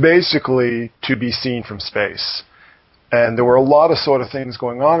 It was basically to be seen from space. And there were a lot of sort of things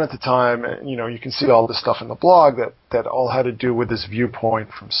going on at the time. And, you can see all this stuff in the blog that all had to do with this viewpoint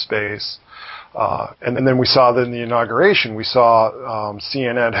from space. And then we saw that in the inauguration, we saw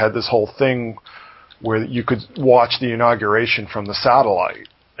CNN had this whole thing where you could watch the inauguration from the satellite.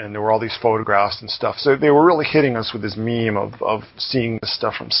 and there were all these photographs and stuff. So they were really hitting us with this meme of seeing this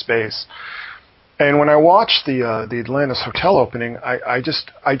stuff from space. And when I watched the Atlantis hotel opening, I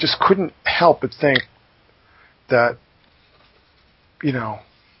just couldn't help but think that, you know,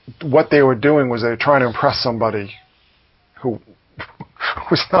 what they were doing was they were trying to impress somebody who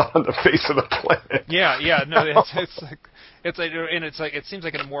was not on the face of the planet. Yeah, no, it's like it seems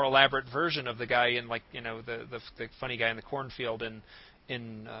like a more elaborate version of the guy in, like, you know, the funny guy in the cornfield in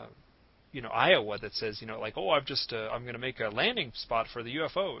you know, Iowa that says, you know, like, oh, I'm going to make a landing spot for the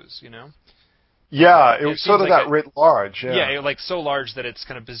UFOs, you know. Yeah, it was sort of like that writ large. Yeah, like so large that it's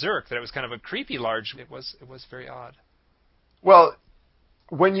kind of berserk. That it was kind of a creepy large. It was very odd. Well,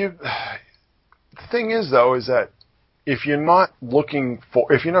 the thing is though, is that if you're not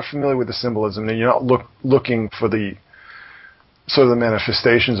familiar with the symbolism, then you're not looking for the sort of the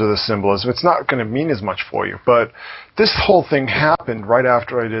manifestations of the symbolism, it's not going to mean as much for you. But this whole thing happened right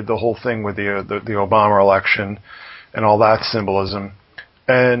after I did the whole thing with the Obama election and all that symbolism,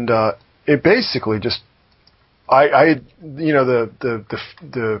 and it basically just, you know,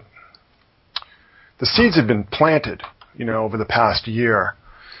 the seeds had been planted, you know, over the past year.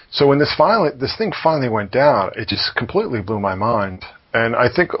 So when this thing finally went down, it just completely blew my mind. And I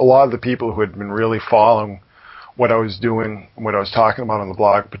think a lot of the people who had been really following what I was doing, what I was talking about on the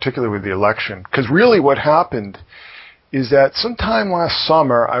blog, particularly with the election, because really what happened is that sometime last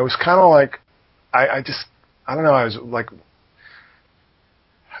summer, I was kind of like, I don't know, I was like,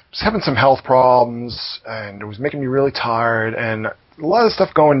 was having some health problems, and it was making me really tired, and a lot of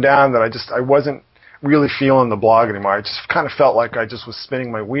stuff going down that I wasn't really feeling the blog anymore. I just kind of felt like I just was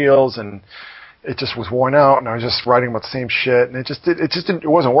spinning my wheels, and it just was worn out, and I was just writing about the same shit, and it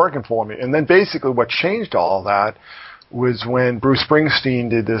wasn't working for me. And then basically what changed all of that was when Bruce Springsteen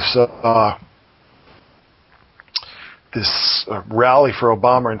did this rally for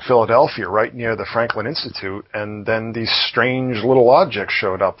Obama in Philadelphia, right near the Franklin Institute, and then these strange little objects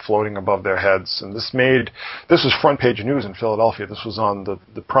showed up floating above their heads. And this was front page news in Philadelphia. This was on the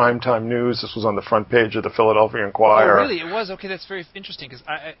primetime news. This was on the front page of the Philadelphia Inquirer. Oh, really? It was? Okay, that's very interesting, because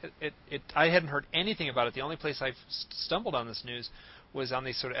I hadn't heard anything about it. The only place I've stumbled on this news was on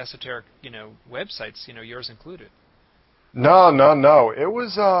these sort of esoteric, you know, websites, you know, yours included. No.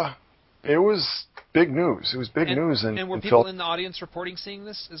 It was big news. It was big news. And were people in the audience reporting seeing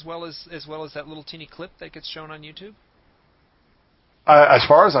this as well as that little teeny clip that gets shown on YouTube? As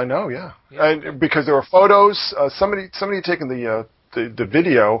far as I know, yeah. And because there were photos. Somebody had taken the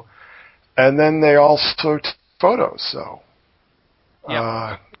video, and then they also took photos. So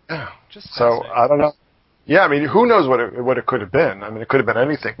yeah. So I don't know. Yeah, I mean, who knows what it could have been? I mean, it could have been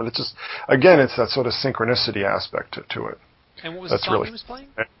anything. But it's just, again, it's that sort of synchronicity aspect to it. And what was the song he was playing?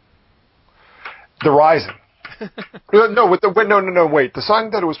 The Rising. No, wait. The song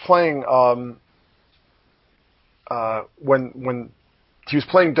that it was playing when he was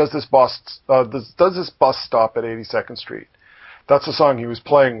playing Does This Bus Stop at 82nd Street? That's the song he was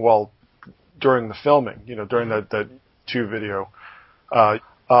playing during the filming, you know, during that YouTube video. The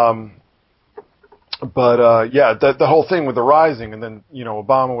whole thing with The Rising, and then, you know,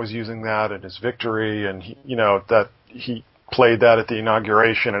 Obama was using that in his victory, and he played that at the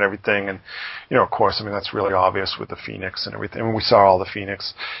inauguration and everything, and, you know, of course, I mean, that's really obvious with the Phoenix and everything. I mean, we saw all the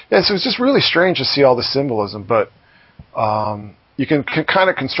Phoenix. Yeah, so it was just really strange to see all the symbolism, but you can kind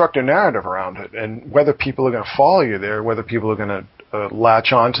of construct a narrative around it, and whether people are going to follow you there, whether people are going to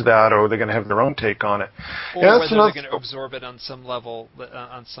latch onto that, or they're going to have their own take on it. Or whether they're going to absorb it on some level,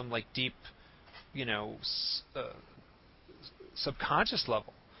 on some, like, deep, you know, subconscious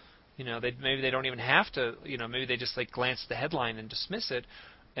level. You know, maybe they don't even have to, you know, maybe they just, like, glance at the headline and dismiss it,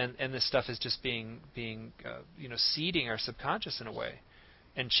 and this stuff is just being you know, seeding our subconscious in a way,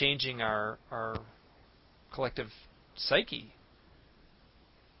 and changing our collective psyche.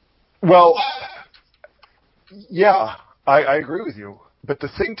 Well, yeah, I agree with you. But the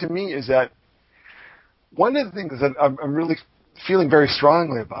thing to me is that one of the things that I'm really feeling very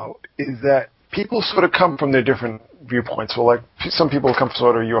strongly about is that people sort of come from their different viewpoints. So, like, some people come from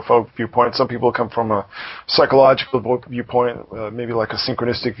sort of a UFO viewpoint. Some people come from a psychological viewpoint, maybe like a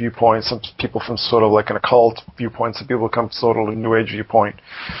synchronistic viewpoint. Some people from sort of like an occult viewpoint. Some people come from sort of a New Age viewpoint.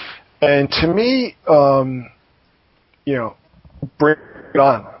 And to me, you know, bring it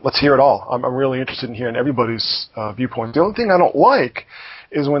on. Let's hear it all. I'm really interested in hearing everybody's viewpoint. The only thing I don't like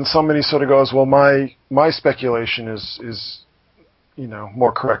is when somebody sort of goes, well, my speculation is you know,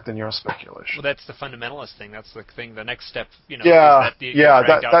 more correct than your speculation. Well, that's the fundamentalist thing. That's the thing. The next step, you know, yeah, is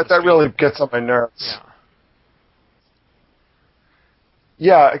that that really gets on my nerves.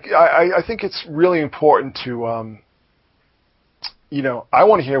 Yeah. Yeah, I think it's really important to I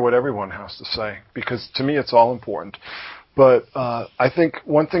want to hear what everyone has to say, because to me it's all important. But I think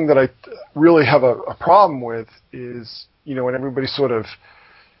one thing that I really have a problem with is, when everybody sort of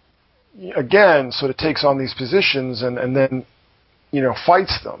takes on these positions and then,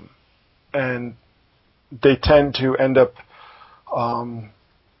 fights them. And they tend to end up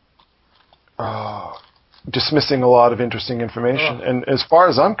dismissing a lot of interesting information. And as far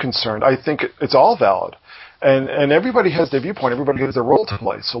as I'm concerned, I think it's all valid. And everybody has their viewpoint. Everybody has their role to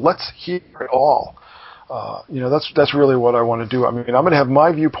play. So let's hear it all. That's really what I want to do. I mean, I'm going to have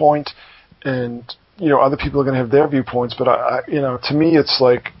my viewpoint, and other people are going to have their viewpoints. But to me, it's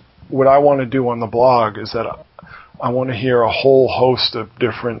like what I want to do on the blog is that I want to hear a whole host of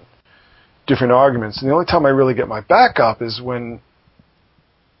different arguments. And the only time I really get my back up is when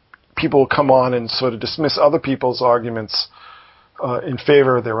people come on and sort of dismiss other people's arguments in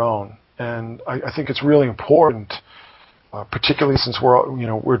favor of their own. And I think it's really important, particularly since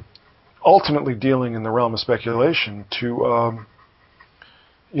we're ultimately dealing in the realm of speculation, to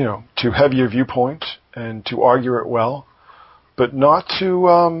have your viewpoint and to argue it well, but not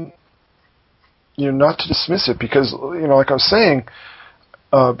to dismiss it, because like I was saying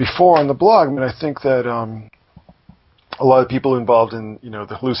before on the blog, I mean, I think that a lot of people involved in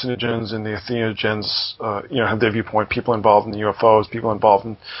the hallucinogens and the entheogens have their viewpoint. People involved in the UFOs, people involved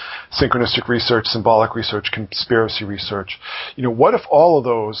in synchronistic research, symbolic research, conspiracy research. What if all of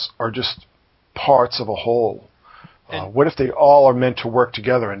those are just parts of a whole? What if they all are meant to work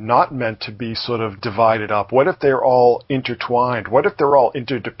together and not meant to be sort of divided up? What if they're all intertwined? What if they're all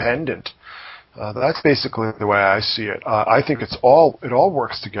interdependent? That's basically the way I see it. I think it all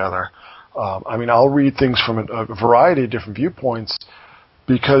works together. I mean, I'll read things from a variety of different viewpoints,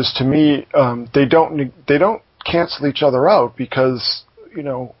 because to me, they don't cancel each other out, because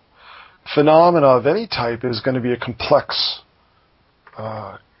phenomena of any type is going to be a complex.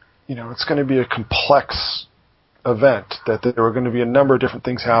 It's going to be a complex event, that there are going to be a number of different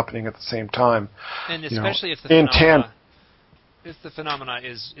things happening at the same time. And especially if the phenomena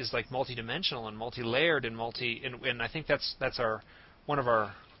is like multidimensional and multi-layered and and I think that's one of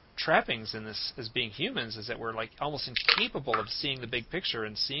our trappings in this as being humans, is that we're like almost incapable of seeing the big picture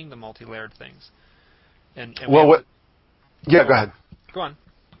and seeing the multi-layered things. Go ahead. Go on.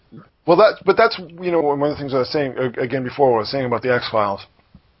 Well, that's one of the things I was saying again before. What I was saying about the X-Files.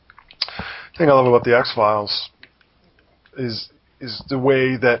 The thing I love about the X-Files is the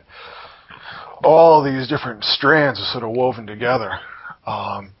way that all these different strands are sort of woven together,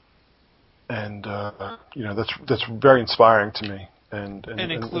 that's very inspiring to me. And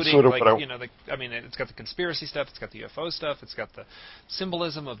including sort of it's got the conspiracy stuff, it's got the UFO stuff, it's got the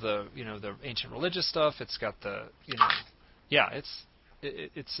symbolism of the the ancient religious stuff, it's got the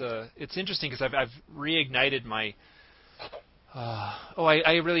it's interesting, because I've reignited my.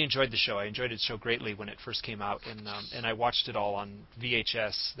 I really enjoyed the show. I enjoyed the show greatly when it first came out, and I watched it all on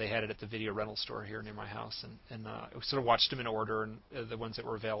VHS. They had it at the video rental store here near my house, and I sort of watched them in order, and the ones that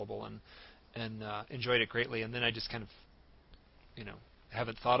were available, and enjoyed it greatly. And then I just kind of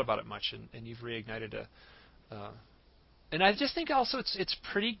haven't thought about it much, and you've reignited and I just think also it's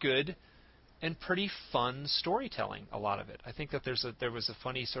pretty good and pretty fun storytelling, a lot of it. I think that there was a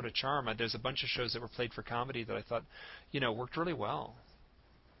funny sort of charm. There's a bunch of shows that were played for comedy that I thought, worked really well.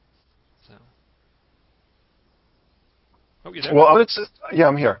 So. Oh, you there? Well,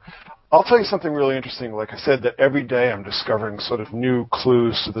 I'm here. I'll tell you something really interesting. Like I said, that every day I'm discovering sort of new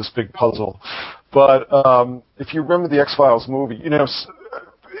clues to this big puzzle. But if you remember the X-Files movie,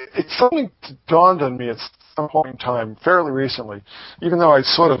 it's something that dawned on me at some point in time, fairly recently, even though I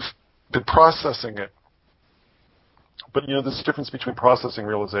sort of been processing it. But, there's a difference between processing and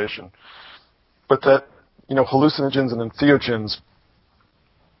realization. But that, hallucinogens and entheogens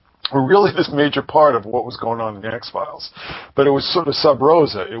were really this major part of what was going on in the X-Files. But it was sort of sub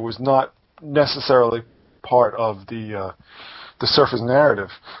rosa. It was not necessarily part of the surface narrative.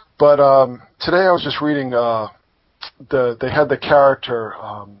 But today I was just reading, they had the character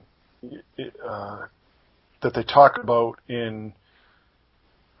that they talk about in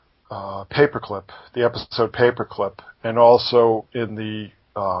Paperclip, the episode Paperclip, and also in the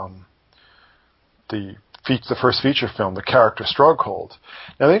first feature film, the character Strughold.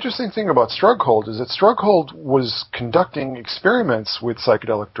 Now, the interesting thing about Strughold is that Strughold was conducting experiments with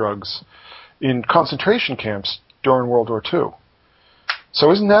psychedelic drugs in concentration camps during World War II. So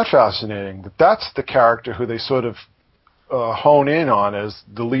isn't that fascinating? That's the character who they sort of hone in on as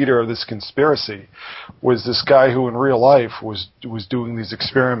the leader of this conspiracy, was this guy who in real life was doing these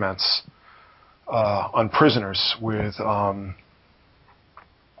experiments on prisoners with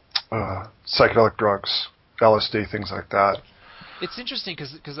psychedelic drugs, LSD, things like that. It's interesting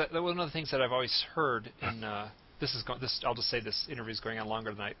because one of the things that I've always heard in I'll just say this interview is going on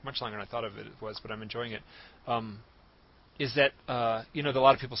much longer than I thought of it was, but I'm enjoying it. Is that a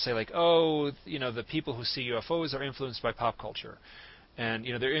lot of people say like, oh, the people who see UFOs are influenced by pop culture, and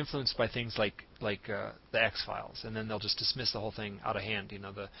they're influenced by things like the X-Files, and then they'll just dismiss the whole thing out of hand.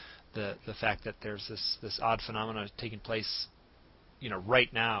 The fact that there's this odd phenomena taking place,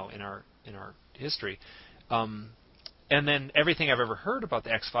 right now in our history. And then everything I've ever heard about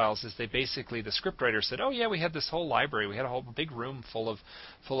the X-Files is the scriptwriter said, oh yeah, we had this whole library, we had a whole big room full of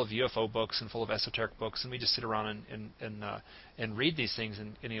UFO books and full of esoteric books, and we just sit around and read these things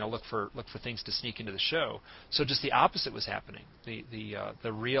and look for things to sneak into the show. So just the opposite was happening.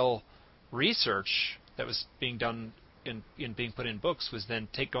 The real research that was being done in being put in books was then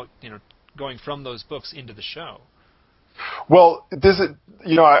going from those books into the show. Well,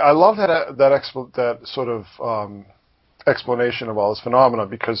 I love that sort of explanation of all this phenomena,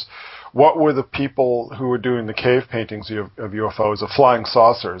 because what were the people who were doing the cave paintings of UFOs, of flying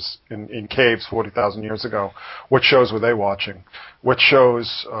saucers in caves 40,000 years ago? What shows were they watching? What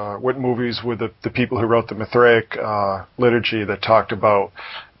movies were the people who wrote the Mithraic liturgy that talked about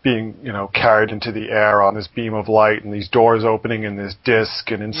being, carried into the air on this beam of light and these doors opening and this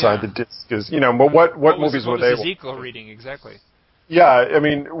disc, and inside the disc is, what movies were they? What was Ezekiel reading exactly? Yeah, I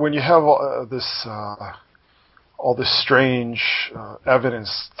mean, when you have all this strange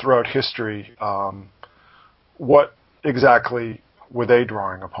evidence throughout history, what exactly were they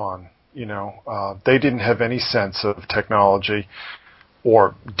drawing upon? They didn't have any sense of technology,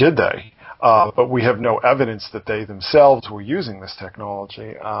 or did they? But we have no evidence that they themselves were using this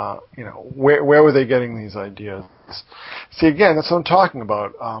technology. Where were they getting these ideas? See, again, that's what I'm talking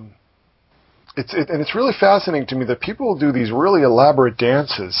about. It's really fascinating to me that people do these really elaborate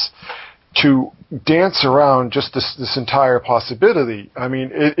dances to dance around just this entire possibility. I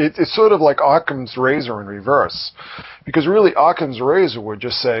mean, it's sort of like Occam's razor in reverse. Because really, Occam's razor would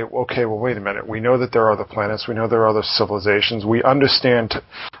just say, okay, well, wait a minute. We know that there are other planets. We know there are other civilizations. We understand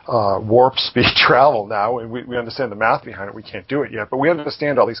warp speed travel now, and we understand the math behind it. We can't do it yet, but we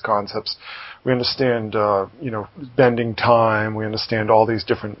understand all these concepts. We understand, bending time. We understand all these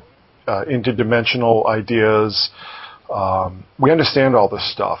different interdimensional ideas. We understand all this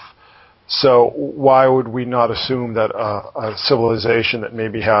stuff. So why would we not assume that a civilization that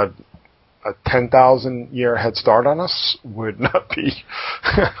maybe had a 10,000-year head start on us would not be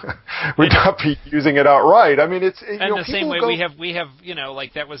using it outright? I mean, the same way we have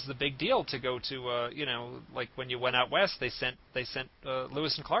like that was the big deal to go to like when you went out west, they sent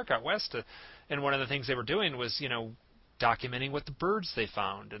Lewis and Clark out west and one of the things they were doing was documenting what the birds they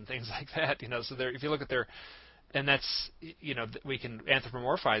found and things like that. So if you look at their and that's we can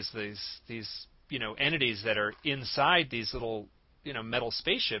anthropomorphize these entities that are inside these little metal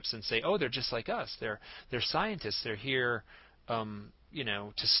spaceships and say, oh, they're just like us. They're scientists. They're here to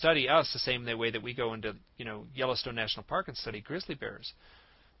study us the same way that we go into Yellowstone National Park and study grizzly bears.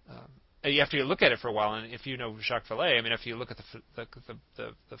 You have to look at it for a while, and if you know Jacques Vallée, I mean, if you look at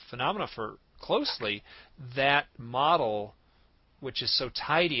the phenomena for closely, that model, which is so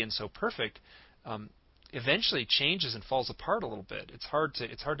tidy and so perfect, eventually changes and falls apart a little bit. It's hard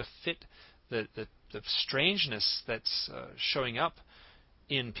to fit the strangeness that's showing up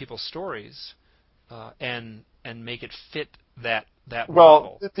in people's stories and make it fit that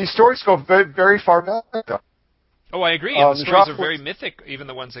model. Well, these stories go very, very far back. Oh, I agree. And the stories are very mythic, even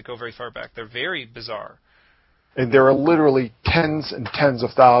the ones that go very far back. They're very bizarre. And there are literally tens and tens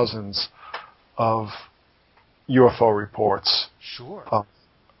of thousands of UFO reports. Sure.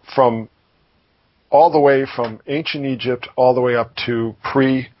 From all the way from ancient Egypt all the way up to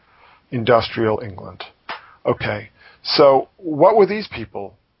pre-industrial England. Okay, so what were these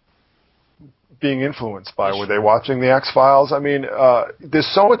people being influenced by? Were they watching the X-Files? I mean,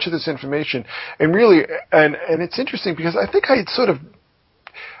 there's so much of this information, and really, and it's interesting because I think I had sort of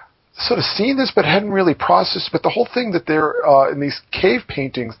seen this, but hadn't really processed. But the whole thing that there in these cave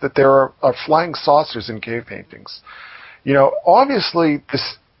paintings, that there are flying saucers in cave paintings. Obviously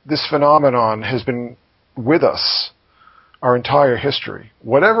this phenomenon has been with us our entire history,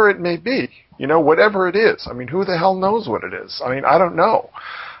 whatever it may be, whatever it is. I mean, who the hell knows what it is? I mean, I don't know.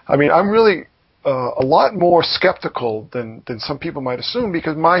 I mean, I'm really a lot more skeptical than some people might assume,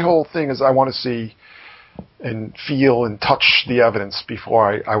 because my whole thing is I want to see and feel and touch the evidence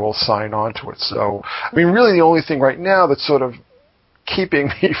before I will sign on to it. So, I mean, really the only thing right now that's sort of keeping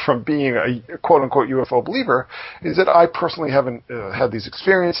me from being a quote-unquote UFO believer is that I personally haven't had these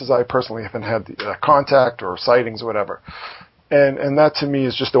experiences. I personally haven't had the contact or sightings or whatever. And that to me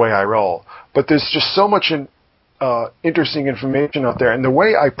is just the way I roll. But there's just so much interesting information out there. And the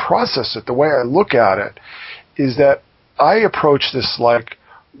way I process it, the way I look at it, is that I approach this like,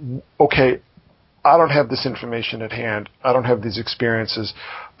 okay, I don't have this information at hand. I don't have these experiences.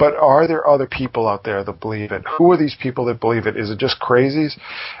 But are there other people out there that believe it? Who are these people that believe it? Is it just crazies?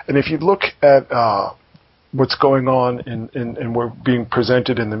 And if you look at what's going on and we're being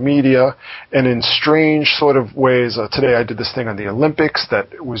presented in the media and in strange sort of ways. Today I did this thing on the Olympics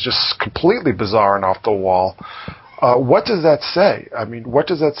that was just completely bizarre and off the wall. What does that say? I mean, what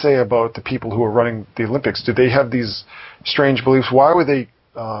does that say about the people who are running the Olympics? Do they have these strange beliefs? Why were they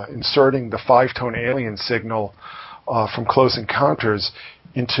inserting the 5-tone alien signal from Close Encounters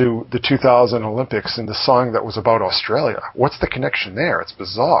into the 2000 Olympics in the song that was about Australia? What's the connection there? It's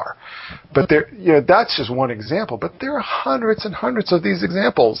bizarre. But that's just one example. But there are hundreds and hundreds of these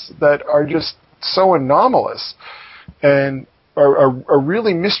examples that are just so anomalous and are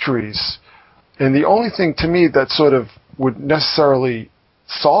really mysteries. And the only thing to me that sort of would necessarily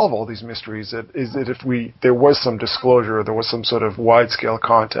solve all these mysteries is that if there was some disclosure, or there was some sort of wide-scale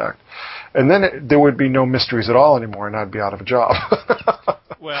contact. And then there would be no mysteries at all anymore, and I'd be out of a job.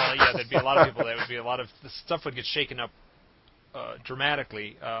 Well, yeah, there'd be a lot of people. The stuff would get shaken up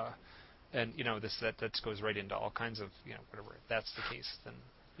dramatically, and that goes right into all kinds of whatever. If that's the case, then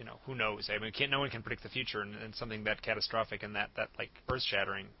who knows? I mean, no one can predict the future, and something that catastrophic and that like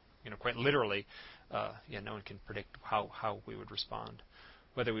earth-shattering, quite literally, no one can predict how we would respond,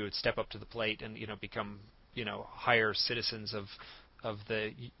 whether we would step up to the plate and become higher citizens of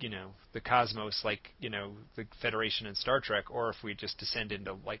the the cosmos, like the Federation in Star Trek, or if we just descend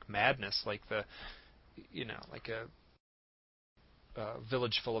into like madness, like like a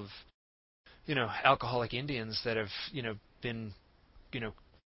village full of alcoholic Indians that have been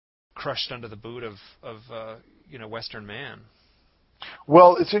crushed under the boot of Western man.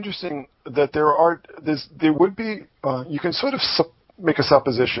 Well, it's interesting that there would be you can sort of make a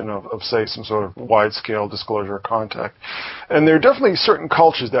supposition of say some sort of wide-scale disclosure or contact, and there are definitely certain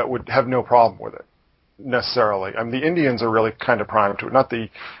cultures that would have no problem with it necessarily. I mean, the Indians are really kind of primed to it.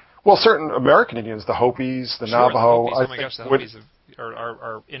 Certain American Indians, the Hopis, the Navajo. The Hopis. Oh my gosh, the Hopis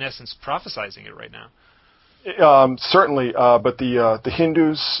are in essence prophesizing it right now. Certainly, but the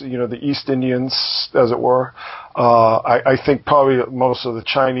Hindus, the East Indians, as it were, I think probably most of the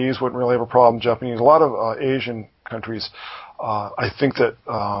Chinese wouldn't really have a problem. Japanese, a lot of Asian countries. I think that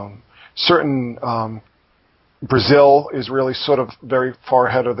certain Brazil is really sort of very far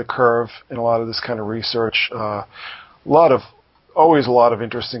ahead of the curve in a lot of this kind of research. Always a lot of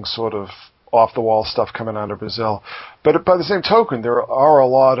interesting sort of off-the-wall stuff coming out of Brazil. But by the same token, there are a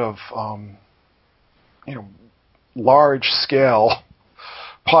lot of large-scale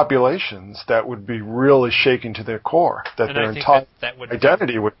populations that would be really shaken to their core, that and their I think entire that would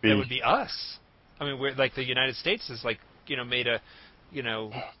identity would be. That would be us. I mean, we're like the United States is like made a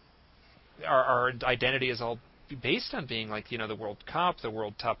our identity is all based on being like the world cop, the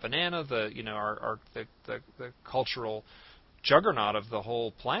world top banana, the cultural juggernaut of the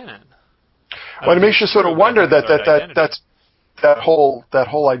whole planet. Well, it makes you sort of wonder that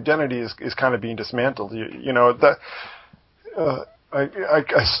whole identity is kind of being dismantled.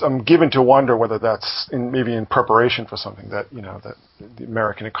 I'm given to wonder whether that's maybe in preparation for something, that that the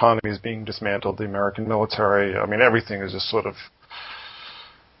American economy is being dismantled, the American military. I mean, everything is just sort of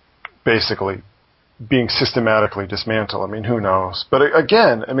basically being systematically dismantled. I mean, who knows? But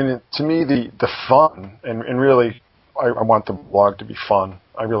again, I mean, to me, the fun and really, I want the blog to be fun.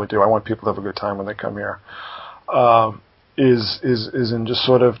 I really do. I want people to have a good time when they come here. Is in just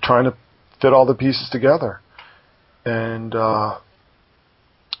sort of trying to fit all the pieces together. And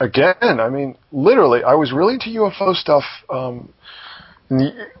again, I mean, literally, I was really into UFO stuff from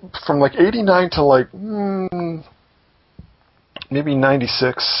like '89 to like maybe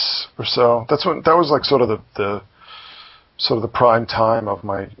 '96 or so. That was like sort of the prime time of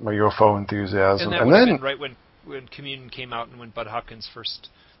my UFO enthusiasm. And then been right when Communion came out and when Bud Hopkins first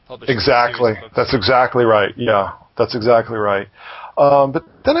published. Exactly. That's exactly right. Yeah, that's exactly right. But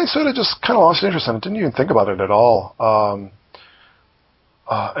then I sort of just kind of lost interest in it. Didn't even think about it at all.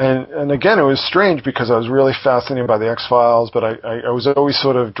 And again, it was strange because I was really fascinated by the X-Files, but I was always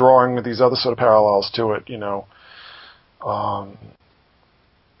sort of drawing these other sort of parallels to it,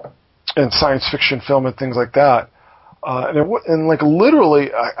 and science fiction film and things like that. And like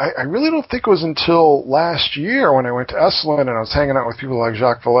literally, I really don't think it was until last year when I went to Esalen and I was hanging out with people like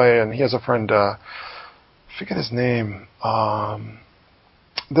Jacques Vallée, and he has a friend, I forget his name.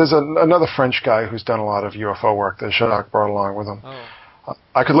 There's another French guy who's done a lot of UFO work that Jacques brought along with him. Oh.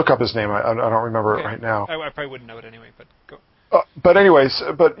 I could look up his name. I don't remember it right now. I probably wouldn't know it anyway, but go. But anyways,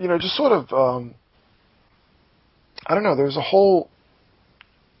 just sort of I don't know, there was a whole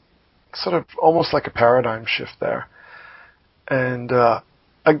sort of almost like a paradigm shift there. And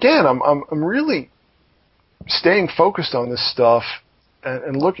again, I'm really staying focused on this stuff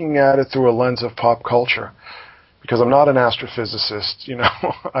and looking at it through a lens of pop culture, because I'm not an astrophysicist.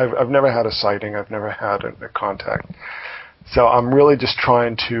 I've never had a sighting, I've never had a contact, so I'm really just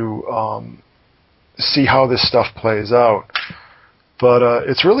trying to see how this stuff plays out. But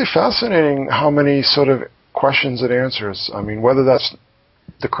it's really fascinating how many sort of questions it answers. I mean, whether that's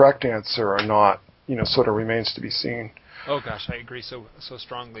the correct answer or not, sort of remains to be seen. Oh gosh, I agree so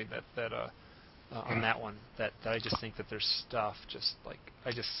strongly that on that one, that I just think that there's stuff just like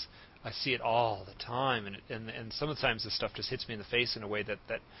I see it all the time, and sometimes the stuff just hits me in the face in a way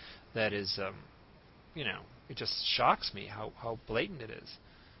that is it just shocks me how blatant it is,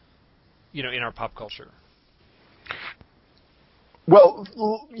 in our pop culture. Well,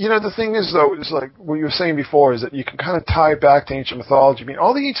 the thing is, though, is like what you were saying before, is that you can kind of tie it back to ancient mythology. I mean,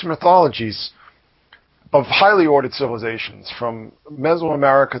 all the ancient mythologies of highly ordered civilizations, from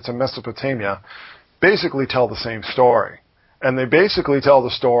Mesoamerica to Mesopotamia, basically tell the same story. And they basically tell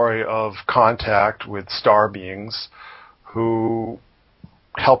the story of contact with star beings who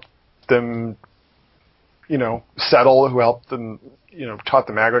helped them, settle, who helped them, taught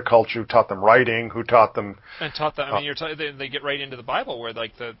them agriculture, who taught them writing, who taught them... And taught them, I mean, they get right into the Bible where,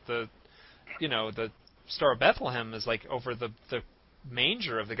 like, the Star of Bethlehem is, like, over the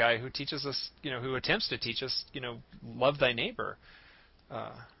manger of the guy who teaches us, who attempts to teach us, love thy neighbor.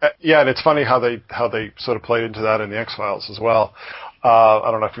 Yeah, and it's funny how they sort of played into that in the X-Files as well. I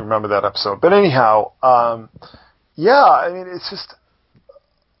don't know if you remember that episode, but anyhow, yeah, I mean, it's just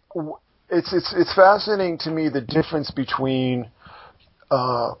it's fascinating to me, the difference between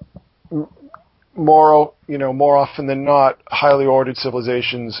more often than not highly ordered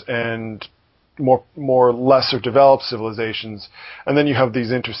civilizations and more lesser developed civilizations, and then you have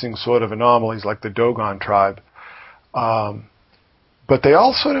these interesting sort of anomalies like the Dogon tribe. But they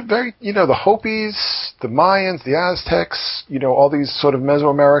all sort of very, the Hopis, the Mayans, the Aztecs, all these sort of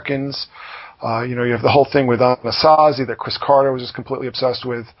Mesoamericans. You have the whole thing with Anasazi that Chris Carter was just completely obsessed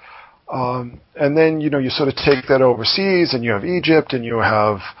with. And then, you sort of take that overseas, and you have Egypt, and you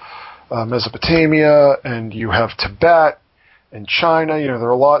have Mesopotamia, and you have Tibet and China.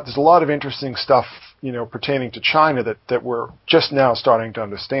 There's a lot of interesting stuff, pertaining to China that we're just now starting to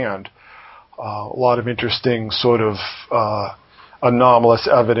understand. A lot of interesting sort of anomalous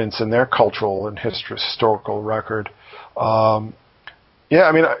evidence in their cultural and historical record. Yeah,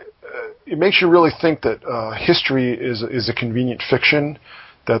 I mean, it makes you really think that history is a convenient fiction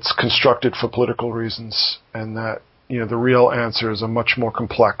that's constructed for political reasons, and that the real answers are much more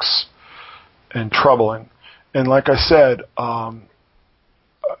complex and troubling. And like I said,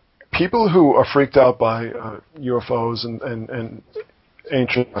 people who are freaked out by UFOs and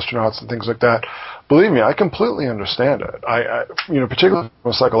ancient astronauts and things like that, believe me, I completely understand it. I particularly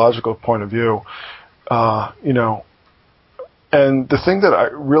from a psychological point of view, and the thing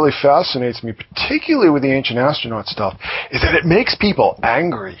that really fascinates me, particularly with the ancient astronaut stuff, is that it makes people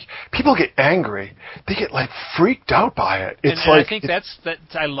angry. People get angry. They get, like, freaked out by it. It's and I think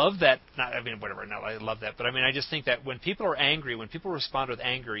I love that. I love that. But, I mean, I just think that when people are angry, when people respond with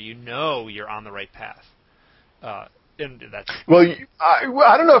anger, you're on the right path. And that's... Well,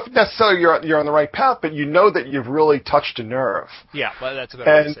 I don't know if necessarily you're on the right path, but you know that you've really touched a nerve. Yeah, well, that's a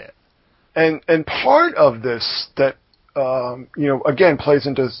better way to say it. And part of this that again plays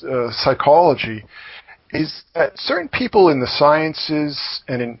into psychology is that certain people in the sciences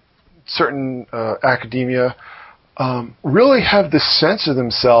and in certain academia really have this sense of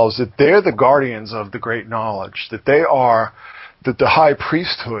themselves that they're the guardians of the great knowledge, that they are the high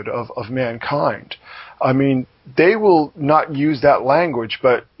priesthood of mankind. I mean, they will not use that language,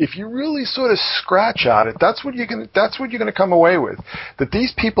 but if you really sort of scratch at it, that's what you're going to come away with. That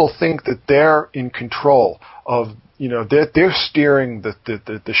these people think that they're in control of, they're steering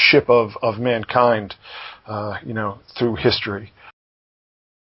the ship of mankind, through history.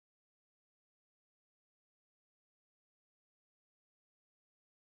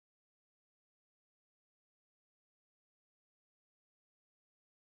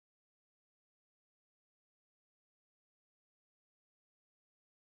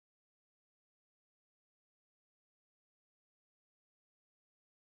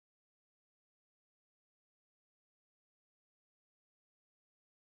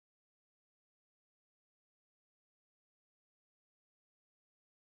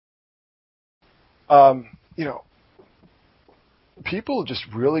 People just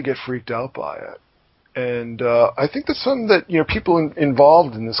really get freaked out by it. And I think that's something that, people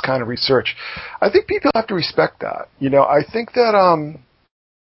involved in this kind of research, I think people have to respect that. I think that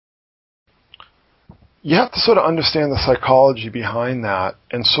you have to sort of understand the psychology behind that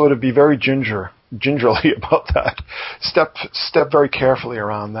and sort of be very gingerly about that. Step very carefully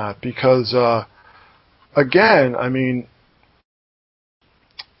around that because, again, I mean,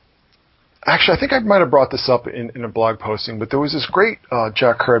 actually, I think I might have brought this up in a blog posting, but there was this great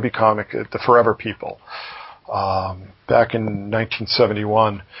Jack Kirby comic, The Forever People, back in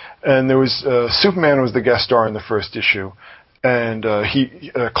 1971, and there was Superman was the guest star in the first issue, and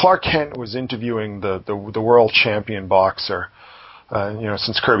Clark Kent was interviewing the world champion boxer.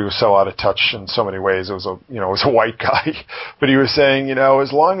 Since Kirby was so out of touch in so many ways, it was a white guy, but he was saying,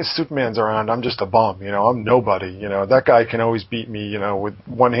 as long as Superman's around, I'm just a bum, I'm nobody, that guy can always beat me, with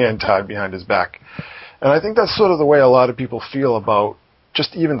one hand tied behind his back. And I think that's sort of the way a lot of people feel about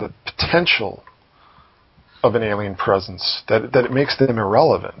just even the potential of an alien presence, that it makes them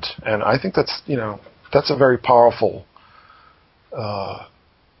irrelevant. And I think that's a very powerful,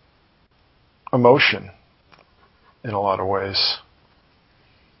 emotion in a lot of ways.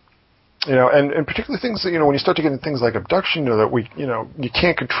 And particularly things that, when you start to get into things like abduction, that you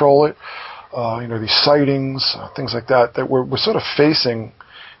can't control it, these sightings, things like that we're sort of facing,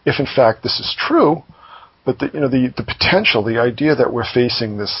 if in fact this is true, but the potential, the idea that we're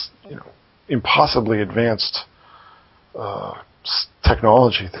facing this, impossibly advanced,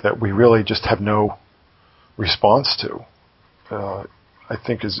 technology that we really just have no response to, I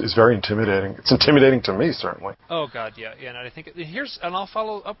think is very intimidating. It's intimidating to me, certainly. Oh God, yeah. And I think and I'll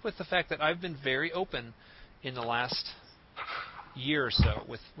follow up with the fact that I've been very open in the last year or so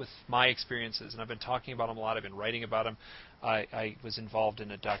with my experiences, and I've been talking about them a lot. I've been writing about them. I was involved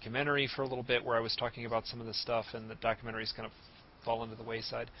in a documentary for a little bit where I was talking about some of this stuff, and the documentary's kind of fallen to the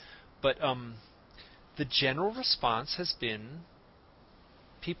wayside. But the general response has been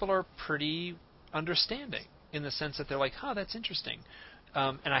people are pretty understanding in the sense that they're like, "Huh, that's interesting."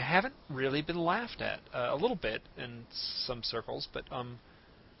 And I haven't really been laughed at, a little bit in some circles, but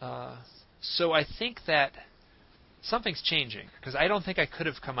so I think that something's changing, because I don't think I could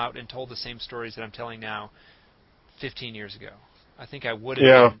have come out and told the same stories that I'm telling now 15 years ago. I think I would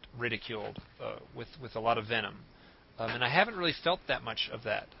have been ridiculed with a lot of venom, and I haven't really felt that much of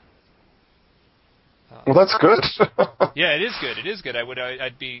that. Well, that's good. Yeah, it is good. It is good.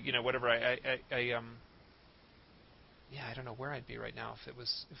 I'd be, whatever. Yeah, I don't know where I'd be right now if it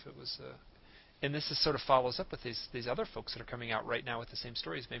was. And this is sort of follows up with these other folks that are coming out right now with the same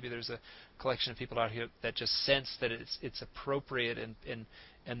stories. Maybe there's a collection of people out here that just sense that it's appropriate,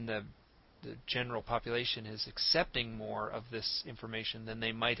 and the general population is accepting more of this information than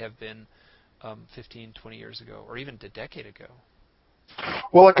they might have been 15, 20 years ago, or even a decade ago.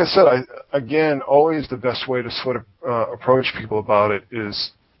 Well, like I said, again, always the best way to sort of approach people about it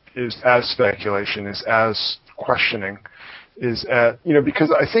is as speculation, is as questioning, is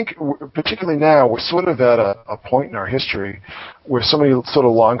because I think particularly now we're sort of at a point in our history where so many sort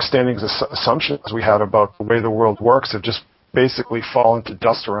of long-standing assumptions we had about the way the world works have just basically fallen to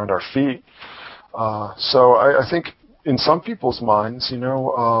dust around our feet. So I think in some people's minds,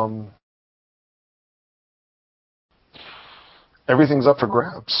 everything's up for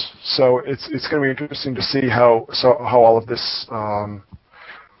grabs. So it's going to be interesting to see how all of this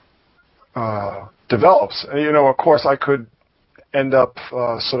develops. And, of course, I could end up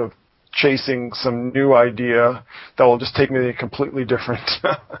sort of chasing some new idea that will just take me in a completely different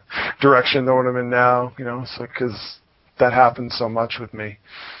direction than what I'm in now. Because that happens so much with me.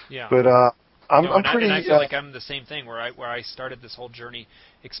 Yeah. But I'm pretty. And I feel like I'm the same thing, where I started this whole journey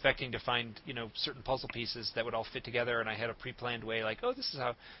expecting to find certain puzzle pieces that would all fit together, and I had a pre-planned way, like, oh, this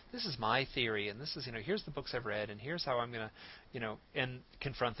is my theory, and this is here's the books I've read, and here's how I'm gonna and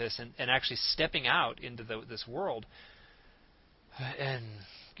confront this, and actually stepping out into this world, and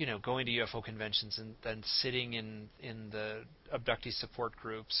going to UFO conventions, and then sitting in the abductee support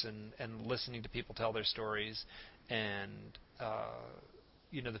groups, and listening to people tell their stories, and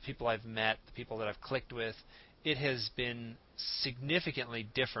the people I've met, the people that I've clicked with, it has been significantly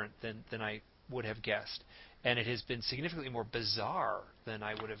different than I would have guessed, and it has been significantly more bizarre than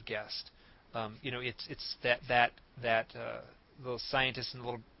I would have guessed. It's that little scientists in the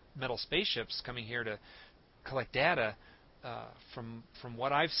little metal spaceships coming here to collect data. From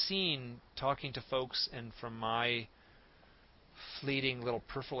what I've seen, talking to folks, and from my fleeting little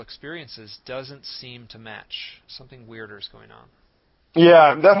peripheral experiences, doesn't seem to match. Something weirder is going on.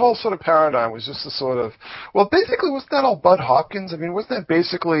 Yeah, that whole sort of paradigm was just a sort of, well, basically, wasn't that all Bud Hopkins? I mean, wasn't that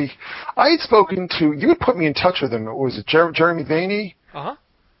basically, I had spoken to, you had put me in touch with him, was it Jeremy Vaeni? Uh-huh.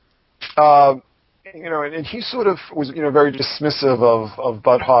 and he sort of was, very dismissive of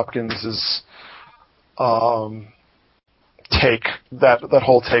Bud Hopkins's take, that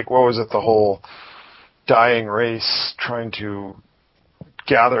whole take. What was it? The whole dying race trying to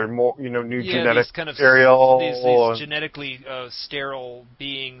gather more, new genetic these kind of material. these genetically sterile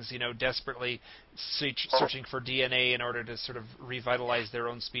beings, desperately searching for DNA in order to sort of revitalize their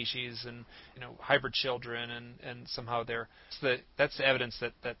own species, and hybrid children, and somehow that's the evidence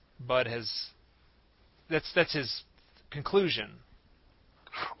that Bud has. That's his conclusion.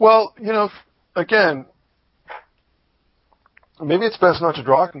 Well, again, maybe it's best not to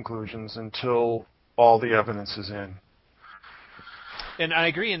draw conclusions until all the evidence is in. And I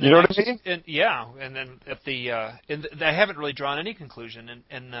agree. And you know what I mean? And then I haven't really drawn any conclusion.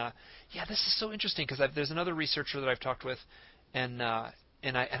 And this is so interesting because there's another researcher that I've talked with, and I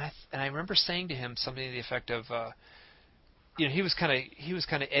remember saying to him something to the effect of, he was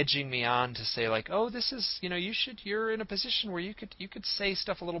kind of edging me on to say like, oh, this is, you're in a position where you could say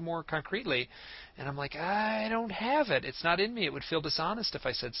stuff a little more concretely, and I'm like, I don't have it. It's not in me. It would feel dishonest if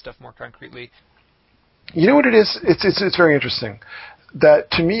I said stuff more concretely. You know what it is? It's very interesting.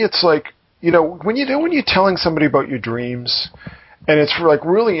 That to me, it's like, when you're telling somebody about your dreams, and it's like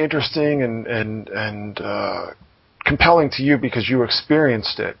really interesting and compelling to you because you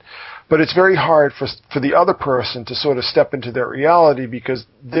experienced it, but it's very hard for the other person to sort of step into their reality because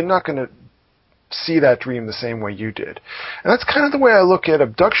they're not going to see that dream the same way you did. And that's kind of the way I look at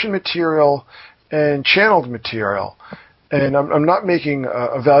abduction material and channeled material. And I'm not making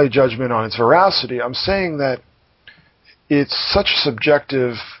a value judgment on its veracity. I'm saying that it's such a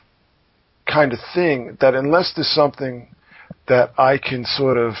subjective kind of thing that unless there's something that I can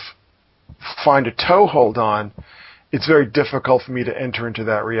sort of find a toehold on, it's very difficult for me to enter into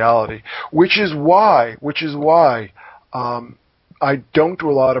that reality. Which is why I don't do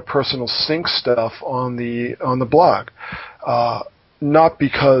a lot of personal sync stuff on the blog. Not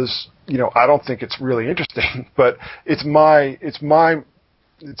because I don't think it's really interesting, but it's my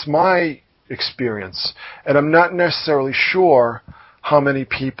experience, and I'm not necessarily sure how many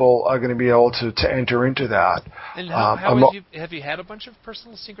people are going to be able to enter into that. And have you had a bunch of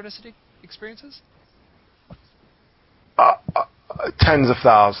personal synchronicity experiences? Tens of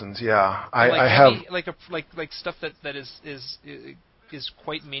thousands, yeah. I have like stuff that is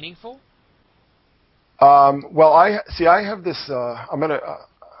quite meaningful. Well, I have this.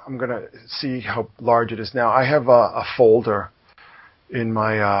 I'm gonna see how large it is now. I have a folder in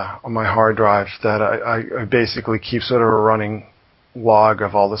my on my hard drive that I basically keep sort of a running log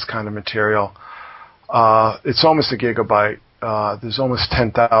of all this kind of material. It's almost a gigabyte. There's almost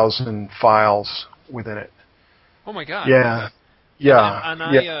 10,000 files within it. Oh my God! Yeah.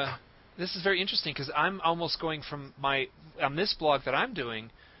 This is very interesting because I'm almost going from on this blog that I'm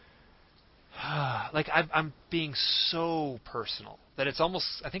doing. Like I'm being so personal that it's almost.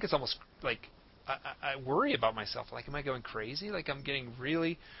 I think it's almost like I worry about myself. Like, am I going crazy? Like, I'm getting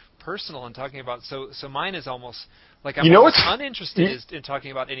really personal and talking about. So mine is almost like I'm uninterested in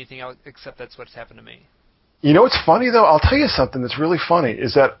talking about anything else except that's what's happened to me. You know what's funny though? I'll tell you something that's really funny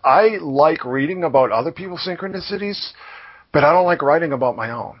is that I like reading about other people's synchronicities, but I don't like writing about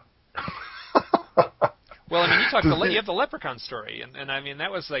my own. Well, I mean, you have the leprechaun story, and I mean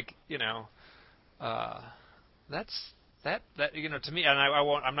that was like that to me, and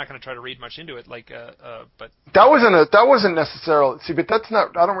I'm not going to try to read much into it, but that wasn't necessarily. See, but that's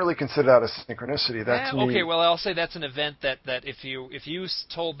not. I don't really consider that a synchronicity. That's me. Okay. Well, I'll say that's an event that if you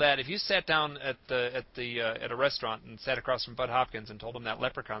sat down at a restaurant and sat across from Bud Hopkins and told him that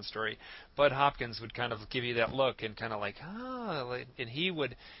leprechaun story, Bud Hopkins would kind of give you that look and kind of like, and he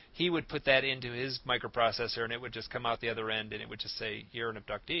would put that into his microprocessor and it would just come out the other end and it would just say you're an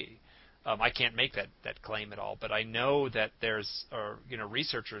abductee. I can't make that claim at all, but I know that there's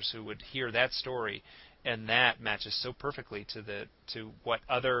researchers who would hear that story, and that matches so perfectly to what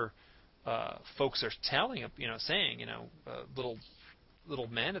other folks are saying. Little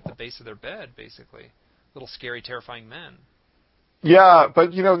men at the base of their bed, basically, little scary, terrifying men. Yeah,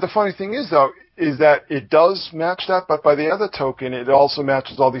 but the funny thing is though, is that it does match that, but by the other token, it also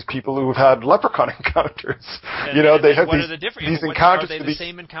matches all these people who have had leprechaun encounters. They have these encounters. Are they the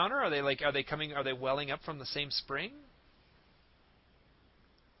same encounter? Are they welling up from the same spring?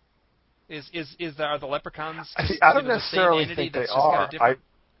 Are the leprechauns? I don't necessarily think they are.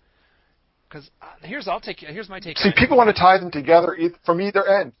 Because here's my take. See, people want to tie them together from either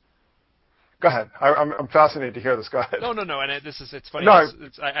end. Go ahead. I'm fascinated to hear this. Go ahead. No, and it's funny. No,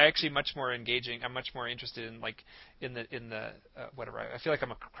 I actually much more engaging. I'm much more interested in the whatever. I feel like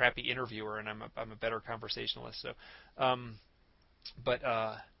I'm a crappy interviewer and I'm a better conversationalist. So,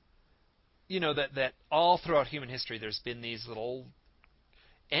 that all throughout human history, there's been these little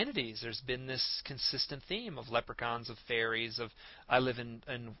entities. There's been this consistent theme of leprechauns, of fairies. I live in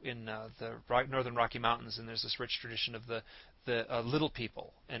the northern Rocky Mountains, and there's this rich tradition of the little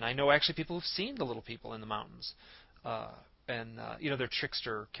people, and I know actually people who've seen the little people in the mountains, and they're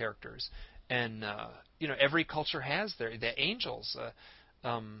trickster characters, and every culture has the angels,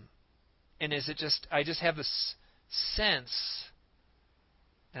 and I just have this sense,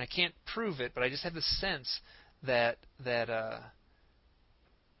 and I can't prove it, but I just have this sense that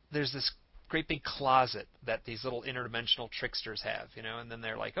there's this great big closet that these little interdimensional tricksters have, and then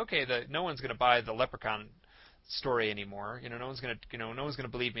they're like, okay, no one's going to buy the leprechaun story anymore. No one's going to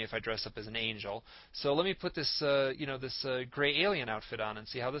believe me if I dress up as an angel. So let me put this gray alien outfit on and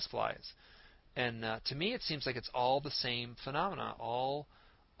see how this flies. And to me, it seems like it's all the same phenomena, all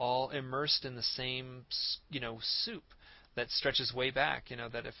immersed in the same soup that stretches way back.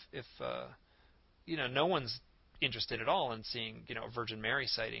 That if no one's interested at all in seeing a Virgin Mary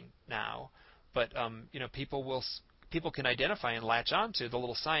sighting now, but people can identify and latch onto the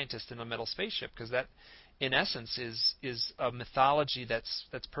little scientist in a metal spaceship, because that in essence is a mythology that's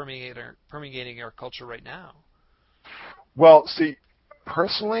permeating our culture right now. Well, see,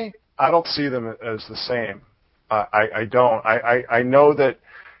 personally, I don't see them as the same. I don't. I know that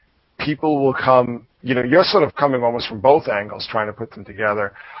people will come. You're sort of coming almost from both angles, trying to put them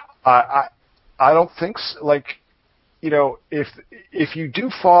together. I don't think if you do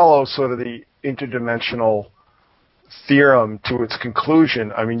follow sort of the interdimensional theorem to its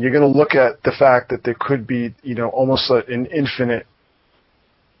conclusion, I mean, you're going to look at the fact that there could be, almost an infinite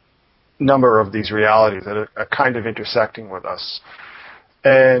number of these realities that are kind of intersecting with us.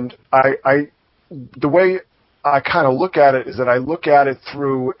 And the way I kind of look at it is that I look at it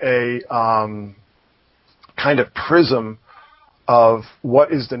through a kind of prism of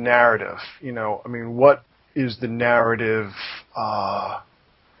what is the narrative. What is the narrative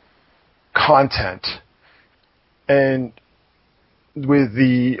content? And with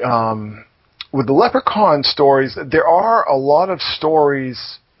the leprechaun stories, there are a lot of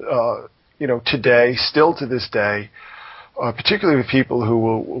stories, today, still to this day, particularly with people who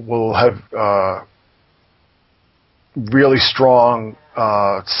will have really strong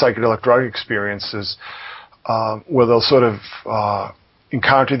psychedelic drug experiences, where they'll sort of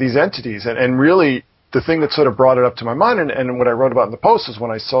encounter these entities. And really, the thing that sort of brought it up to my mind, and what I wrote about in the post, is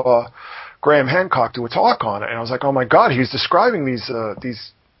when I saw Graham Hancock do a talk on it, and I was like, oh my God, he's describing these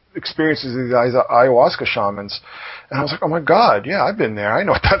experiences of these ayahuasca shamans, and I was like, oh my God, yeah, I've been there, I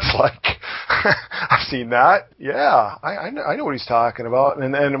know what that's like. I've seen that, yeah, I know what he's talking about.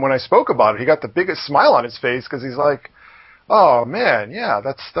 And when I spoke about it, he got the biggest smile on his face, because he's like, oh man, yeah,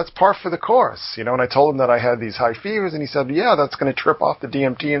 that's par for the course, And I told him that I had these high fevers, and he said, yeah, that's going to trip off the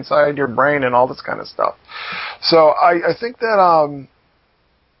DMT inside your brain and all this kind of stuff. So I think that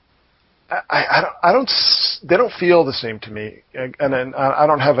they don't feel the same to me, and I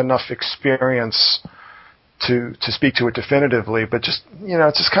don't have enough experience to speak to it definitively. But just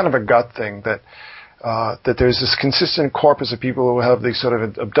it's just kind of a gut thing that there's this consistent corpus of people who have these sort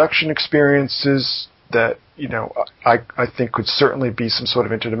of abduction experiences that I think could certainly be some sort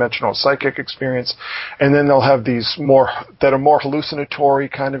of interdimensional psychic experience, and then they'll have these more hallucinatory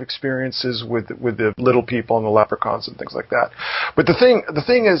kind of experiences with the little people and the leprechauns and things like that. But the thing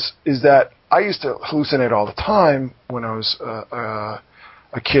is that I used to hallucinate all the time when I was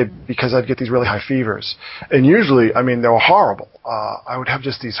a kid, because I'd get these really high fevers, and usually, I mean, they were horrible. I would have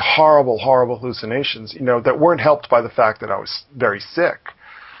just these horrible hallucinations, that weren't helped by the fact that I was very sick.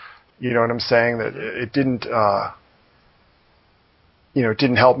 You know what I'm saying? That it didn't, it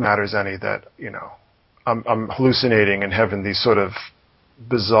didn't help matters any that, I'm hallucinating and having these sort of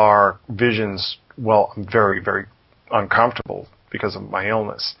bizarre visions. Well, I'm very, very uncomfortable because of my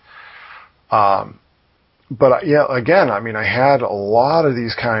illness. But yeah, again, I mean, I had a lot of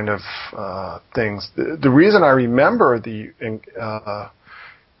these kind of things. The reason I remember the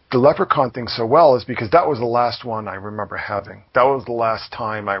leprechaun thing so well is because that was the last one I remember having. That was the last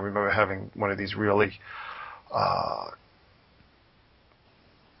time I remember having one of these really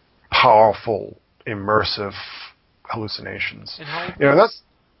powerful, immersive hallucinations. And how old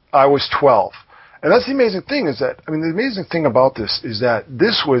I was 12. And that's the amazing thing the amazing thing about this is that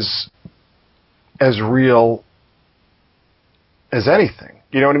this was as real as anything.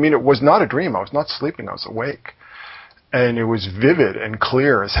 You know what I mean? It was not a dream. I was not sleeping. I was awake. And it was vivid and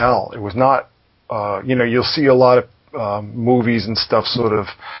clear as hell. It was not, you'll see a lot of movies and stuff sort of,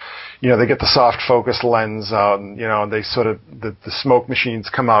 they get the soft focus lens out and, they sort of, the smoke machines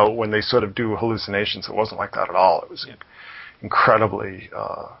come out when they sort of do hallucinations. It wasn't like that at all. It was incredibly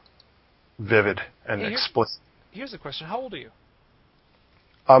vivid and Hey, explicit. Here's a question. How old are you?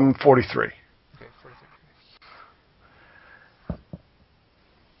 I'm 43. Okay, 43.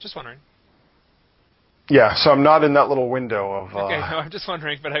 Just wondering. Yeah, so I'm not in that little window of... Okay, no, I'm just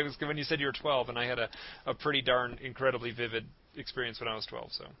wondering, but I was when you said you were 12, and I had a pretty darn incredibly vivid experience when I was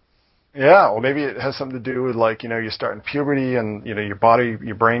 12, so... Yeah, well, maybe it has something to do with, like, you're starting puberty and, your body,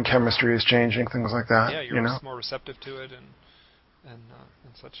 your brain chemistry is changing, things like that. Yeah, you're more receptive to it and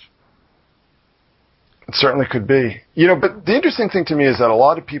such. It certainly could be. But the interesting thing to me is that a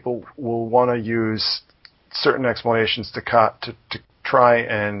lot of people will want to use certain explanations to try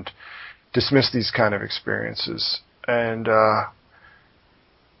and dismiss these kind of experiences. And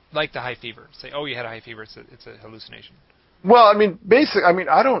like the high fever. Say, oh, you had a high fever, it's a hallucination. Well, I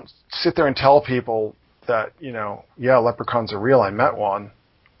don't sit there and tell people that, leprechauns are real. I met one.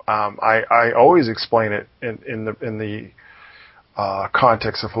 I always explain it in the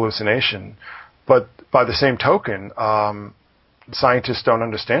context of hallucination. But by the same token, scientists don't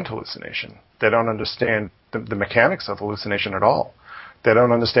understand hallucination. They don't understand the mechanics of hallucination at all. They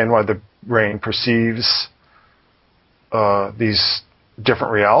don't understand why the brain perceives these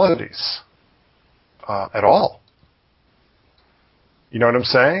different realities at all. You know what I'm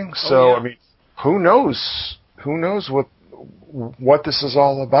saying? Oh, yeah. Who knows? Who knows what this is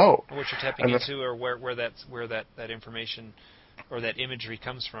all about? Or what you're tapping into, or where that information or that imagery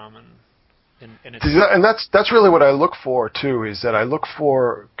comes from, and that's really what I look for too. Is that I look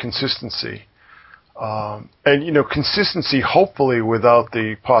for consistency, and consistency, hopefully without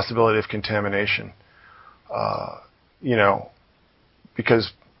the possibility of contamination.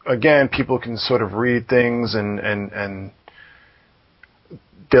 Because again, people can sort of read things and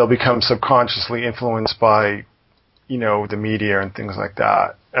they'll become subconsciously influenced by, the media and things like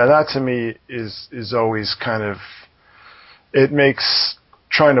that. And that to me is always kind of, it makes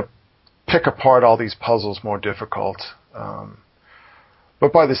trying to pick apart all these puzzles more difficult.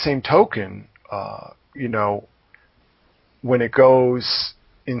 But by the same token, when it goes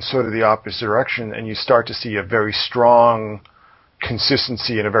in sort of the opposite direction and you start to see a very strong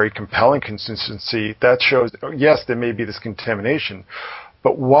consistency and a very compelling consistency, that shows, yes, there may be this contamination.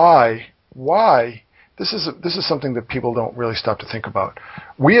 But why? This is something that people don't really stop to think about.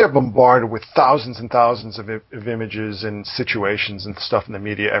 We are bombarded with thousands and thousands of images and situations and stuff in the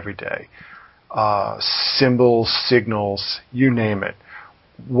media every day. Symbols, signals, you name it.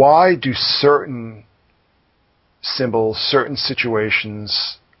 Why do certain symbols, certain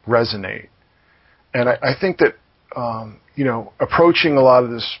situations resonate? And I think that, approaching a lot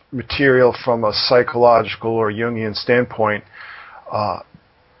of this material from a psychological or Jungian standpoint,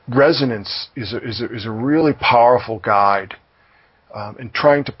 resonance is a really powerful guide in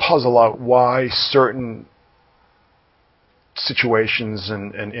trying to puzzle out why certain situations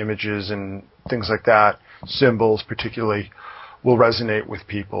and images and things like that, symbols particularly, will resonate with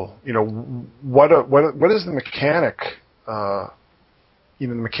people. What is the mechanic? The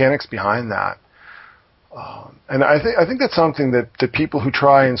mechanics behind that. And I think that's something that the people who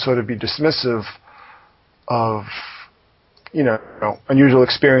try and sort of be dismissive of unusual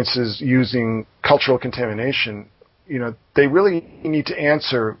experiences using cultural contamination, they really need to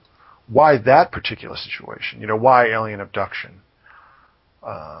answer why that particular situation, why alien abduction,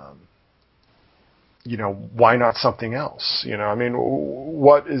 why not something else?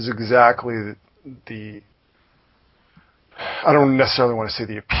 What is exactly the I don't necessarily want to say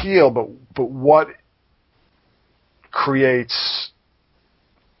the appeal, but what creates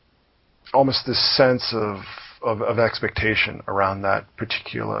almost this sense of expectation around that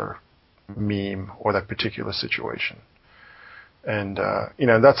particular meme or that particular situation. And,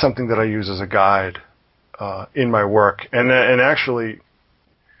 that's something that I use as a guide in my work. And actually,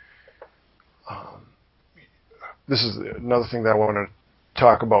 this is another thing that I want to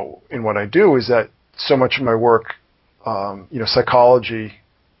talk about in what I do, is that so much of my work, psychology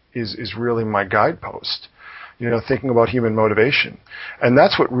is really my guidepost. Thinking about human motivation. And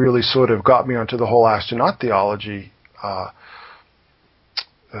that's what really sort of got me onto the whole astronaut theology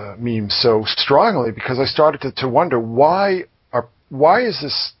meme so strongly, because I started to wonder why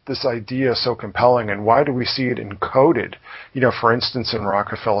is this idea so compelling, and why do we see it encoded? For instance, in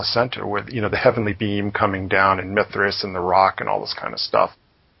Rockefeller Center, with the heavenly beam coming down, and Mithras and the rock and all this kind of stuff.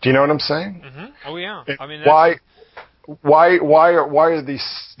 Do you know what I'm saying? Mm-hmm. Oh yeah. I mean, why are these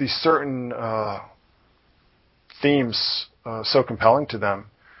certain themes so compelling to them?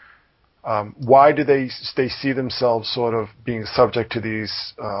 Why do they see themselves sort of being subject to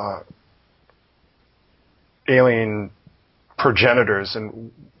these alien progenitors,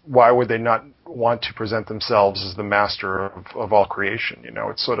 and why would they not want to present themselves as the master of all creation?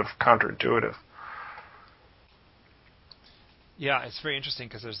 It's sort of counterintuitive. Yeah, it's very interesting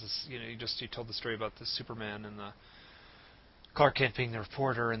because there's this. You told the story about the Superman and the Clark Kent being the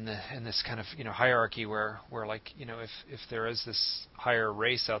reporter, and this kind of hierarchy where like if there is this higher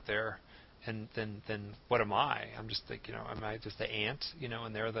race out there, and then what am I? I'm just like am I just the ant?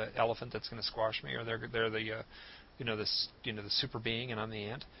 And they're the elephant that's going to squash me, or they're the the super being, and I'm the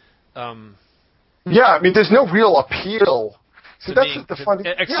ant. Yeah, I mean, there's no real appeal. So that's the funny.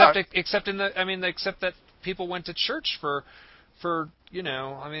 Except that people went to church for the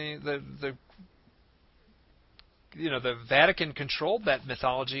Vatican controlled that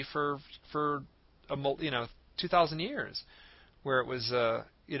mythology for 2,000 years, where it was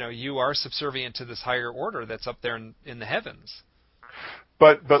you are subservient to this higher order that's up there in the heavens.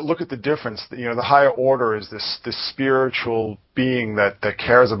 But look at the difference. The higher order is this spiritual being that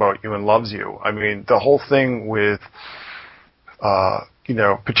cares about you and loves you. I mean, the whole thing with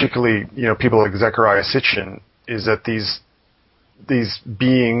particularly people like Zecharia Sitchin is that these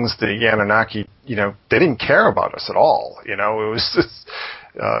beings, the Anunnaki, they didn't care about us at all. It was just,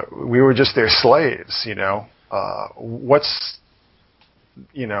 we were just their slaves. What's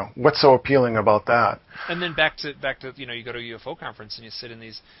so appealing about that? And then back to you go to a UFO conference and you sit in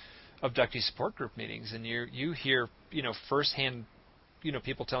these abductee support group meetings, and you hear firsthand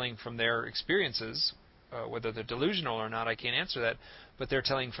people telling from their experiences, whether they're delusional or not, I can't answer that, but they're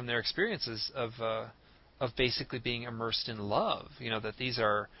telling from their experiences of basically being immersed in love. That these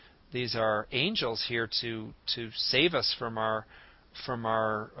are angels here to save us from our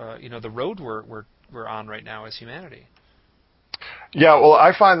the road we're on right now as humanity. Yeah, well,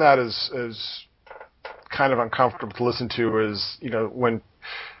 I find that as kind of uncomfortable to listen to is when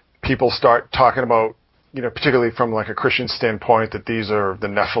people start talking about particularly from like a Christian standpoint, that these are the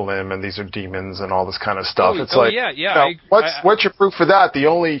Nephilim and these are demons and all this kind of stuff. What's your proof for that? The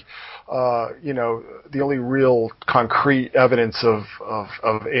only the only real concrete evidence of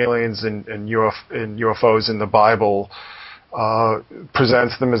aliens and UFOs in the Bible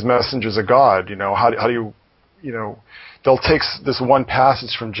presents them as messengers of God. How do you they'll take this one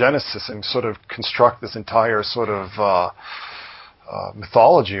passage from Genesis and sort of construct this entire sort of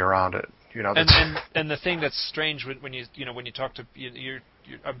mythology around it. And the thing that's strange when you talk to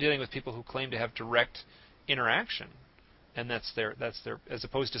I'm dealing with people who claim to have direct interaction, and that's their as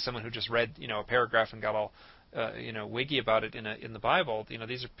opposed to someone who just read a paragraph and got all wiggy about it in the Bible.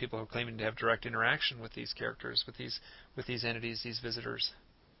 These are people who are claiming to have direct interaction with these characters, with these entities, these visitors.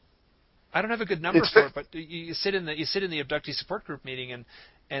 I don't have a good number for it, but you sit in the abductee support group meeting,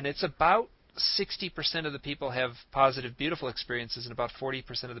 and it's about 60% of the people have positive, beautiful experiences, and about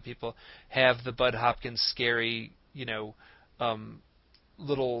 40% of the people have the Bud Hopkins scary,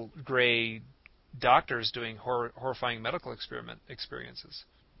 little gray doctors doing horrifying medical experiences.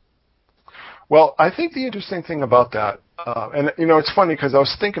 Well, I think the interesting thing about that, and it's funny because I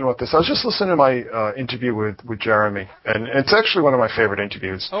was thinking about this. I was just listening to my interview with Jeremy, and it's actually one of my favorite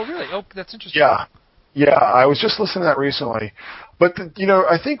interviews. Oh, really? Oh, that's interesting. Yeah, I was just listening to that recently. But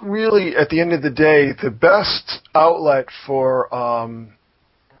I think really at the end of the day, the best outlet for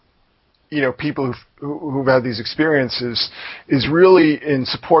people who've had these experiences is really in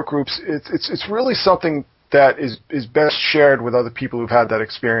support groups. It's really something that is best shared with other people who've had that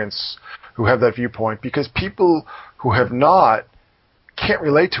experience, who have that viewpoint, because people who have not can't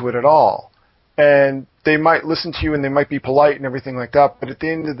relate to it at all. And they might listen to you and they might be polite and everything like that, but at the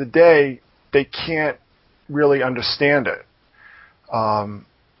end of the day, they can't really understand it.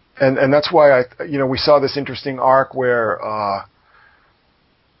 And that's why we saw this interesting arc where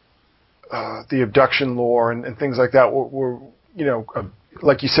the abduction lore and things like that were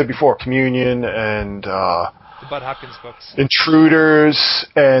like you said before, Communion and the Bud Hopkins books, Intruders,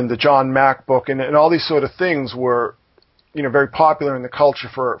 and the John Mack book, and all these sort of things were very popular in the culture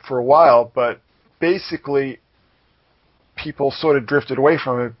for a while, but basically people sort of drifted away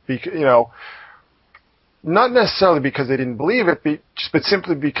from it because, not necessarily because they didn't believe it, but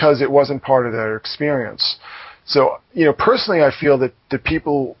simply because it wasn't part of their experience. So, personally, I feel that the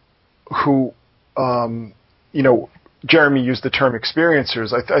people who, Jeremy used the term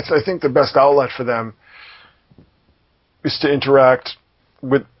experiencers, I think the best outlet for them is to interact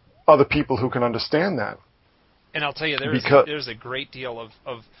with other people who can understand that. And I'll tell you, there's a great deal of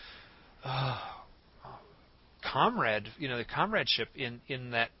the comradeship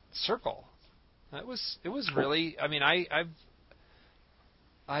in that circle. It was really. I mean, I've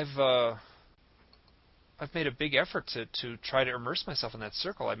made a big effort to try to immerse myself in that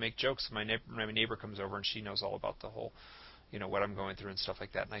circle. I make jokes. My neighbor comes over and she knows all about the whole what I'm going through and stuff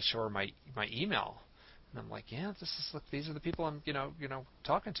like that. And I show her my email, and I'm like, yeah, look, these are the people I'm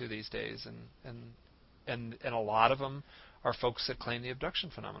talking to these days, and a lot of them are folks that claim the abduction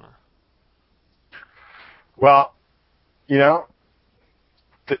phenomena. Well, you're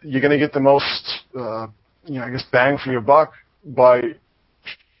going to get the most, I guess, bang for your buck by,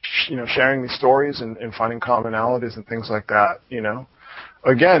 sharing these stories and finding commonalities and things like that,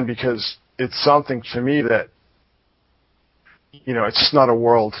 Again, because it's something to me that, it's just not a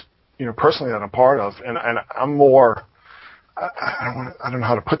world, personally that I'm part of. And I'm more, I don't know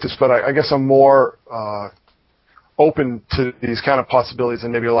how to put this, but I guess I'm more open to these kind of possibilities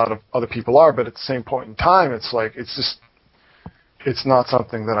than maybe a lot of other people are. But at the same point in time, it's like, it's not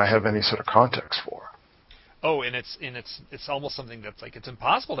something that I have any sort of context for. Oh, and it's almost something that's like it's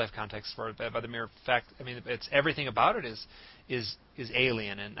impossible to have context for it by the mere fact. I mean, it's everything about it is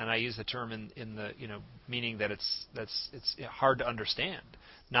alien, and I use the term in the meaning that it's hard to understand,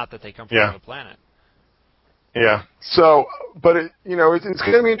 not that they come from another planet. Yeah. So, but it's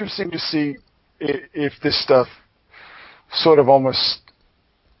going to be interesting to see if this stuff sort of almost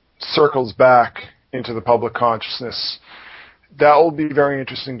circles back into the public consciousness. That will be very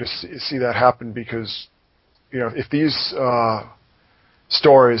interesting to see that happen, because if these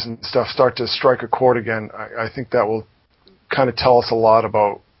stories and stuff start to strike a chord again, I think that will kind of tell us a lot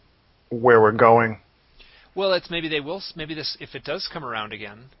about where we're going. Well, maybe this, if it does come around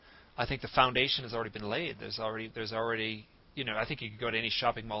again, I think the foundation has already been laid. There's already I think you could go to any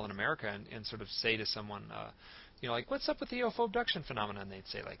shopping mall in America and sort of say to someone, like, what's up with the UFO abduction phenomenon? And they'd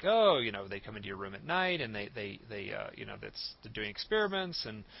say, like, oh, they come into your room at night and they're doing experiments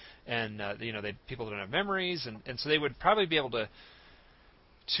and people don't have memories, and so they would probably be able to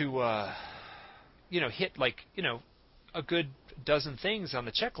hit a good dozen things on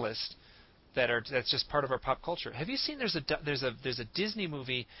the checklist that's just part of our pop culture. Have you seen there's a Disney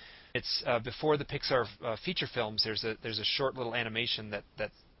movie? It's before the Pixar feature films. There's a short little animation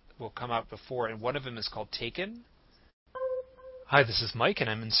that will come out before, and one of them is called Taken. Hi, this is Mike, and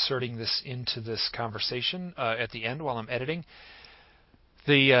I'm inserting this into this conversation at the end while I'm editing.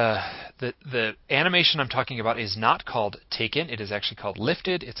 The animation I'm talking about is not called Taken. It is actually called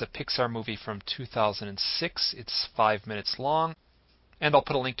Lifted. It's a Pixar movie from 2006. It's 5 minutes long, and I'll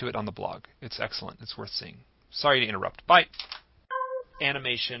put a link to it on the blog. It's excellent. It's worth seeing. Sorry to interrupt. Bye.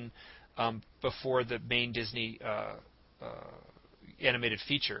 Animation before the main Disney animated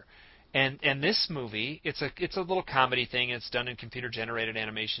feature. And this movie, it's a little comedy thing. It's done in computer-generated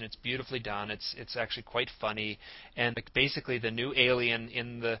animation. It's beautifully done. It's actually quite funny. And basically, the new alien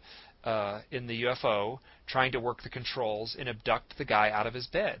in the UFO trying to work the controls and abduct the guy out of his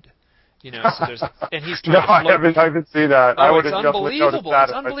bed. So there's and he's trying to float. I haven't seen that. Oh, it's unbelievable.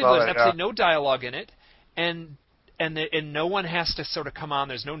 It's unbelievable. There's absolutely no dialogue in it, and no one has to sort of come on.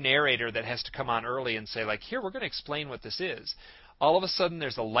 There's no narrator that has to come on early and say, like, here, we're going to explain what this is. All of a sudden,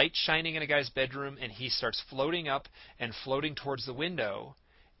 there's a light shining in a guy's bedroom, and he starts floating up and floating towards the window,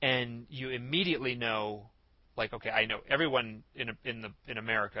 and you immediately know, like, okay, I know everyone in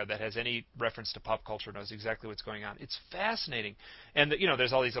America that has any reference to pop culture knows exactly what's going on. It's fascinating, and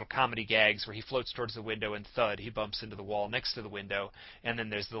there's all these little comedy gags where he floats towards the window and thud, he bumps into the wall next to the window, and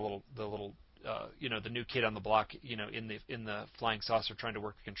then there's the little the new kid on the block, in the flying saucer trying to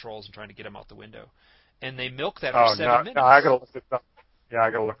work the controls and trying to get him out the window. And they milk that for 7 minutes. No, I gotta look this up. Yeah, I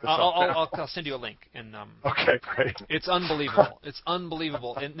gotta look this up. I'll send you a link. And okay, great. It's unbelievable. It's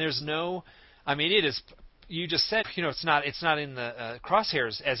unbelievable. And there's no, I mean, it is. You just said, it's not in the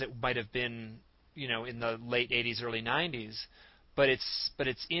crosshairs as it might have been, in the late '80s, early '90s, but it's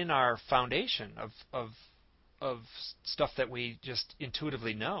in our foundation of stuff that we just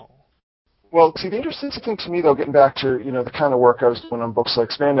intuitively know. Well, see, the interesting thing to me, though, getting back to the kind of work I was doing on books like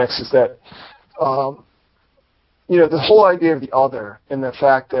Spandex, is that the whole idea of the other, and the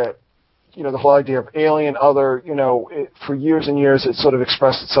fact that, the whole idea of alien, other, for years and years it sort of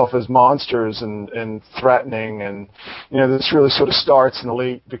expressed itself as monsters and threatening, and, this really sort of starts in the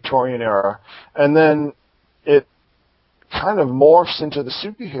late Victorian era. And then it kind of morphs into the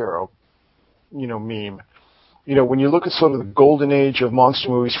superhero, meme. When you look at sort of the golden age of monster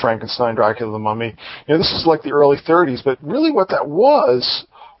movies, Frankenstein, Dracula, the Mummy, this is like the early 30s, but really what that was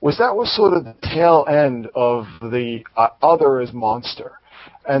sort of the tail end of the other as monster.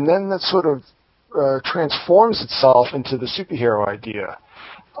 And then that sort of transforms itself into the superhero idea.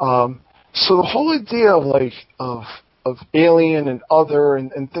 So the whole idea of alien and other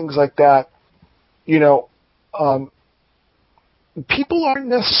and things like that, people aren't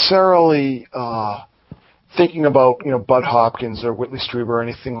necessarily thinking about, Bud Hopkins or Whitley Strieber or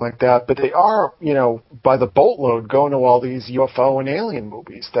anything like that, but they are, by the boatload going to all these UFO and alien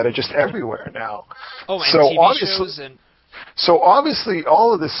movies that are just everywhere now. Oh, and so TV shows and... So obviously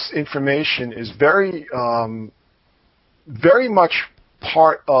all of this information is very, very much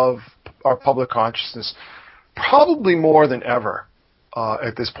part of our public consciousness, probably more than ever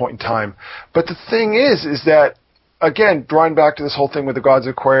at this point in time. But the thing is that, again, drawing back to this whole thing with the gods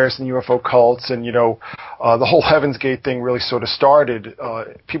of Aquarius and UFO cults and, the whole Heaven's Gate thing really sort of started.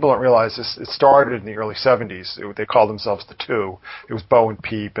 People don't realize this. It started in the early 70s. They called themselves the Two. It was Bo and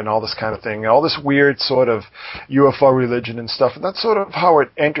Peep and all this kind of thing. All this weird sort of UFO religion and stuff. And that's sort of how it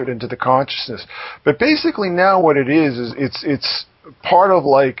entered into the consciousness. But basically now what it is it's part of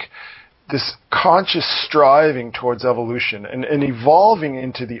like this conscious striving towards evolution and evolving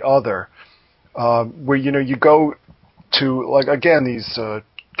into the other, where, you go to, like, again, these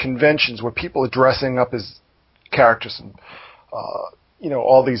conventions where people are dressing up as characters and,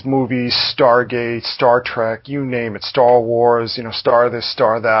 all these movies, Stargate, Star Trek, you name it, Star Wars, star this,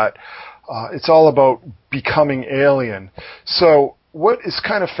 star that. It's all about becoming alien. So what is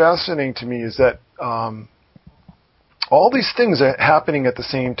kind of fascinating to me is that all these things are happening at the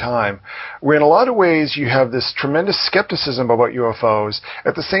same time, where in a lot of ways you have this tremendous skepticism about UFOs,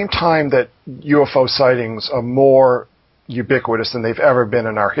 at the same time that UFO sightings are more ubiquitous than they've ever been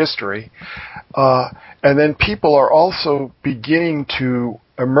in our history. And then people are also beginning to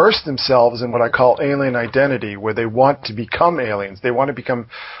immerse themselves in what I call alien identity, where they want to become aliens. They want to become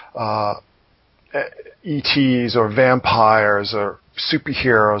ETs or vampires or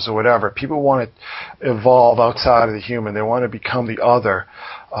superheroes or whatever. People want to evolve outside of the human. They want to become the other.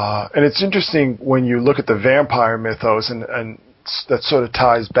 And it's interesting when you look at the vampire mythos, and that sort of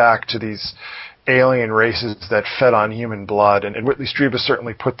ties back to these alien races that fed on human blood. And Whitley Strieber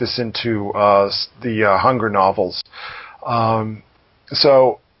certainly put this into the Hunger novels.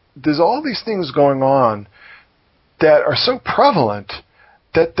 So there's all these things going on that are so prevalent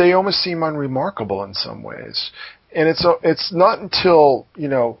that they almost seem unremarkable in some ways. And it's not until,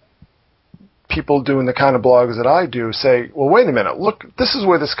 people doing the kind of blogs that I do say, well, wait a minute, look, this is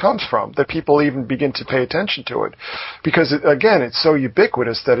where this comes from, that people even begin to pay attention to it. Because, again, it's so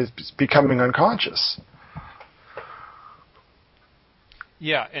ubiquitous that it's becoming unconscious.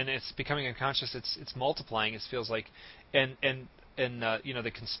 Yeah, and it's becoming unconscious. It's multiplying, it feels like. And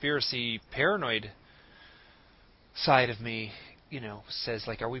the conspiracy paranoid side of me, says,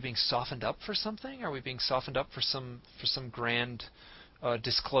 like, are we being softened up for something? Are we being softened up for some grand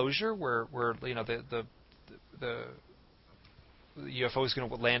disclosure where the UFO is going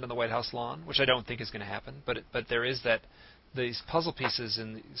to land on the White House lawn, which I don't think is going to happen. But there is that these puzzle pieces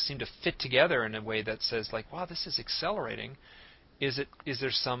seem to fit together in a way that says, like, wow, this is accelerating. Is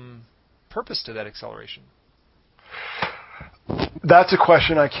there some purpose to that acceleration? That's a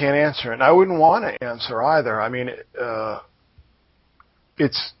question I can't answer, and I wouldn't want to answer either. I mean,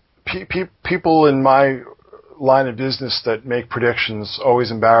 it's people in my line of business that make predictions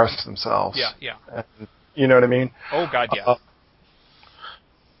always embarrass themselves. Yeah. And, you know what I mean? Oh God, yeah.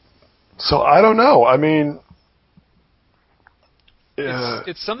 So I don't know. I mean,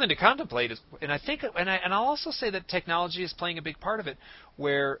 it's something to contemplate, and I think, and I'll also say that technology is playing a big part of it,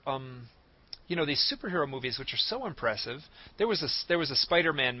 where these superhero movies, which are so impressive. There was a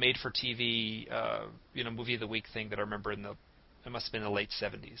Spider-Man made-for-TV, movie of the week thing that I remember it must have been in the late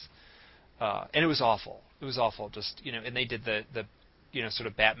 70s, and it was awful. It was awful. Just and they did the sort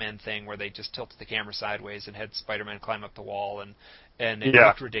of Batman thing where they just tilted the camera sideways and had Spider-Man climb up the wall, and it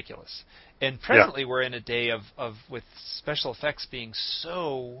looked ridiculous. And presently we're in a day of with special effects being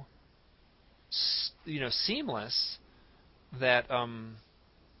so seamless that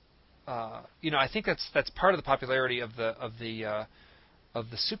I think that's part of the popularity of the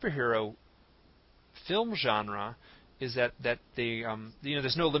superhero film genre, is that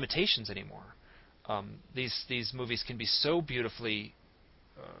there's no limitations anymore. These movies can be so beautifully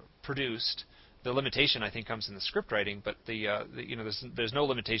produced. The limitation, I think, comes in the script writing, but there's no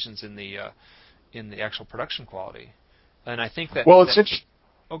limitations in the actual production quality. And I think that. Well, it's interesting.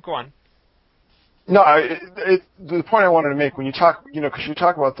 Oh, go on. No, the point I wanted to make when you talk, because you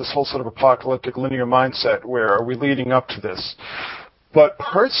talk about this whole sort of apocalyptic linear mindset, where are we leading up to this? But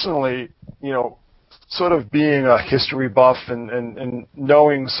personally, sort of being a history buff and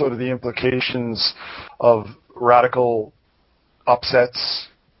knowing sort of the implications of radical upsets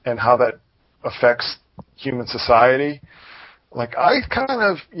and how that affects human society, like, I kind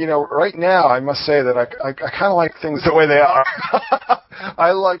of, right now, I must say that I kind of like things the way they are.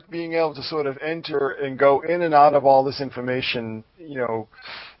 I like being able to sort of enter and go in and out of all this information,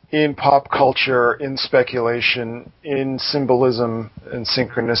 in pop culture, in speculation, in symbolism and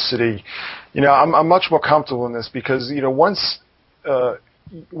synchronicity. I'm much more comfortable in this because,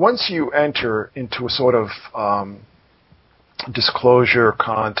 once you enter into a sort of disclosure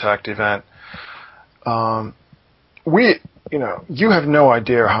contact event, you have no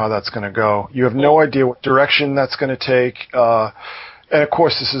idea how that's going to go. You have no idea what direction that's going to take. And of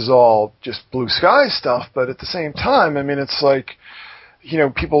course, this is all just blue sky stuff, but at the same time, I mean, it's like,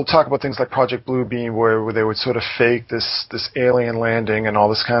 people talk about things like Project Bluebeam, where they would sort of fake this alien landing and all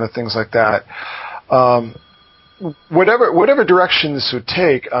this kind of things like that. Whatever direction this would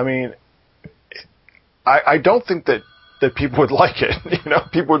take, I mean, I don't think that people would like it.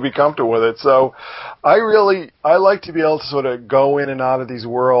 People would be comfortable with it. So I like to be able to sort of go in and out of these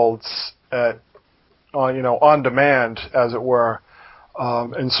worlds on demand, as it were,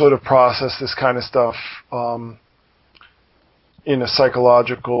 and sort of process this kind of stuff in a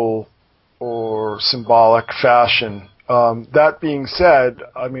psychological or symbolic fashion. That being said,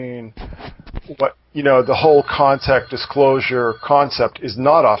 I mean, the whole contact disclosure concept is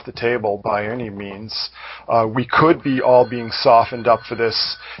not off the table by any means. We could be all being softened up for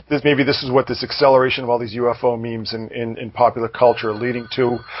this. Maybe this is what this acceleration of all these UFO memes in popular culture are leading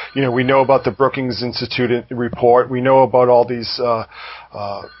to. We know about the Brookings Institute report. We know about all these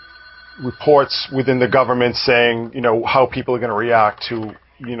reports within the government saying, how people are going to react to,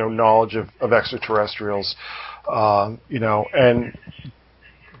 knowledge of extraterrestrials. And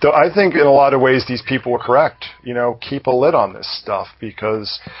I think in a lot of ways these people were correct. Keep a lid on this stuff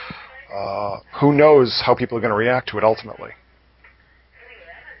because who knows how people are going to react to it ultimately.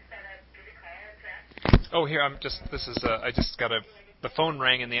 Oh, here I just got the phone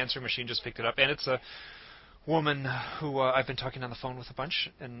rang and the answering machine just picked it up, and it's a woman who I've been talking on the phone with a bunch,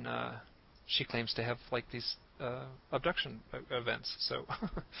 and she claims to have like these abduction events. So,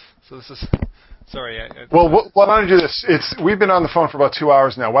 so this is sorry. Well, why don't I do this? We've been on the phone for about 2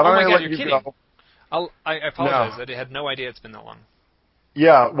 hours now. Why don't I let you go? I apologize. No. I had no idea it's been that long.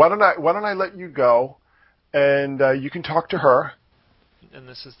 Yeah. Why don't I let you go, and you can talk to her. And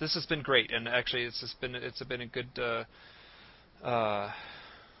this has been great, and actually it's been a good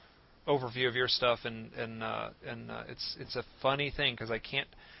overview of your stuff, and it's a funny thing because I can't.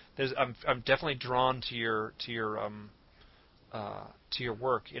 I'm definitely drawn to your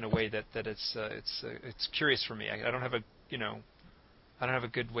work in a way that it's curious for me. I don't have a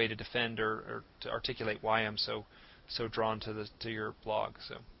good way to defend or to articulate why I'm so drawn to your blog.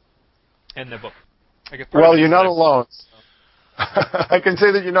 So, and the book. Well, you're not alone. I can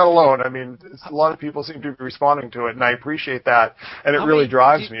say that you're not alone. I mean, a lot of people seem to be responding to it, and I appreciate that, and it really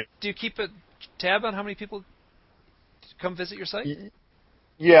drives me. Do you keep a tab on how many people come visit your site?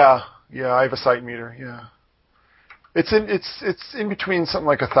 Yeah, I have a site meter. Yeah, it's in between something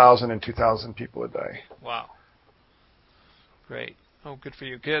like 1,000 and 2,000 people a day. Wow, great. Oh, good for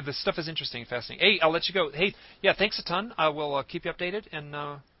you. Good. This stuff is interesting, fascinating. Hey, I'll let you go. Hey, yeah, thanks a ton. I will keep you updated, and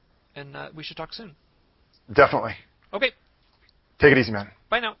we should talk soon. Definitely. Okay. Take it easy, man.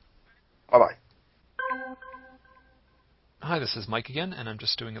 Bye now. Bye-bye. Hi, this is Mike again, and I'm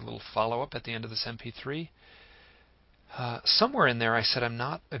just doing a little follow-up at the end of this MP3. Somewhere in there I said I'm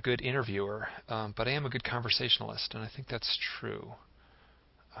not a good interviewer, but I am a good conversationalist, and I think that's true.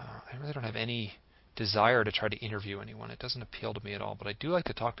 I really don't have any desire to try to interview anyone. It doesn't appeal to me at all, but I do like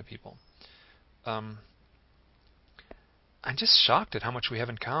to talk to people. I'm just shocked at how much we have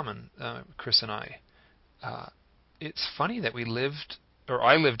in common, Chris and I. It's funny that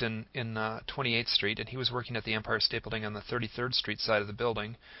I lived in 28th Street, and he was working at the Empire State Building on the 33rd Street side of the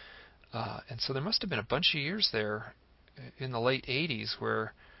building. And so there must have been a bunch of years there in the late 80s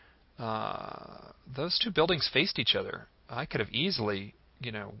where those two buildings faced each other. I could have easily,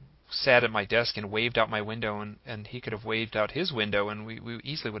 sat at my desk and waved out my window, and he could have waved out his window, and we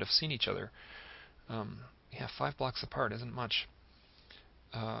easily would have seen each other. 5 blocks apart isn't much.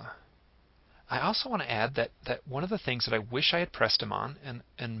 I also want to add that one of the things that I wish I had pressed him on,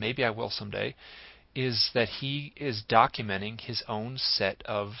 and maybe I will someday, is that he is documenting his own set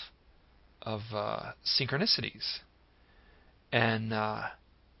of synchronicities. And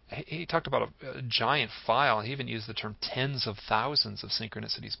he talked about a giant file. He even used the term tens of thousands of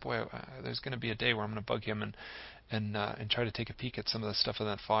synchronicities. Boy, there's going to be a day where I'm going to bug him and try to take a peek at some of the stuff in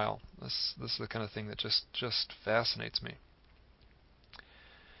that file. This is the kind of thing that just fascinates me.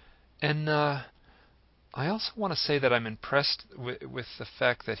 And I also want to say that I'm impressed with the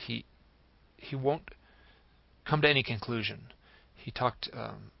fact that he won't come to any conclusion. He talked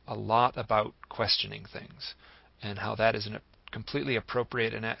a lot about questioning things and how that is a completely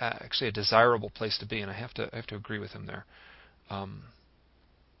appropriate and actually a desirable place to be. And I have to agree with him there.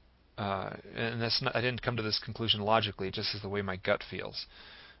 and I didn't come to this conclusion logically. It just is the way my gut feels.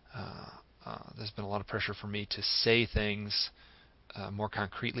 There's been a lot of pressure for me to say things more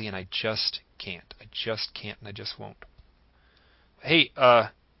concretely, and I just can't. I just can't, and I just won't. Hey,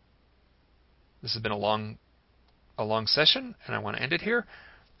 this has been a long session, and I want to end it here.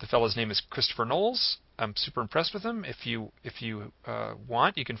 The fellow's name is Christopher Knowles. I'm super impressed with him. If you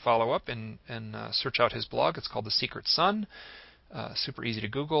want, you can follow up and search out his blog. It's called The Secret Sun. Super easy to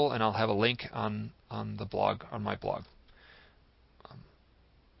Google, and I'll have a link on the blog, on my blog.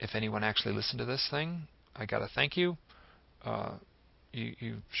 If anyone actually listened to this thing, I got to thank you.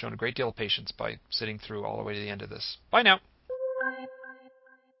 You've shown a great deal of patience by sitting through all the way to the end of this. Bye now.